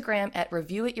on Instagram at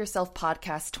Review It Yourself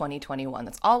Podcast 2021.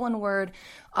 That's all one word,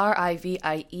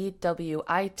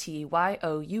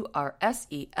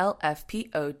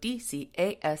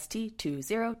 RIVIEWITYOURSELFPODCAST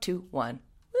 2021.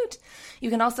 Woot! You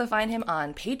can also find him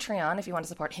on Patreon if you want to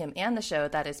support him and the show.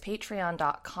 That is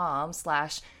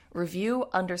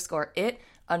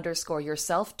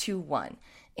patreon.com/review_it_yourself21.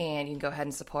 And you can go ahead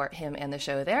and support him and the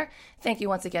show there. Thank you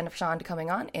once again, Sean, for coming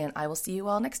on, and I will see you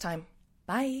all next time.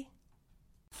 Bye.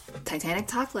 Titanic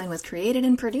Talkline was created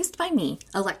and produced by me,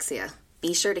 Alexia.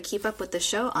 Be sure to keep up with the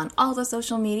show on all the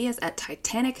social medias at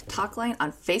Titanic Talkline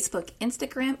on Facebook,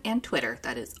 Instagram, and Twitter.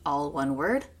 That is all one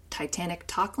word, Titanic Titanic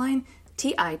Talkline,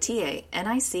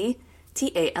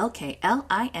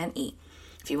 TITANICTALKLINE.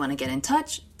 If you want to get in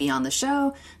touch, be on the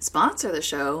show, sponsor the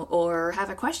show, or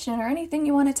have a question or anything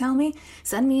you want to tell me,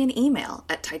 send me an email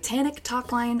at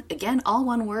titanictalkline, again, all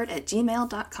one word, at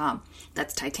gmail.com.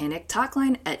 That's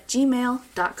titanictalkline at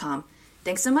gmail.com.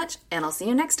 Thanks so much, and I'll see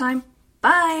you next time.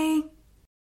 Bye!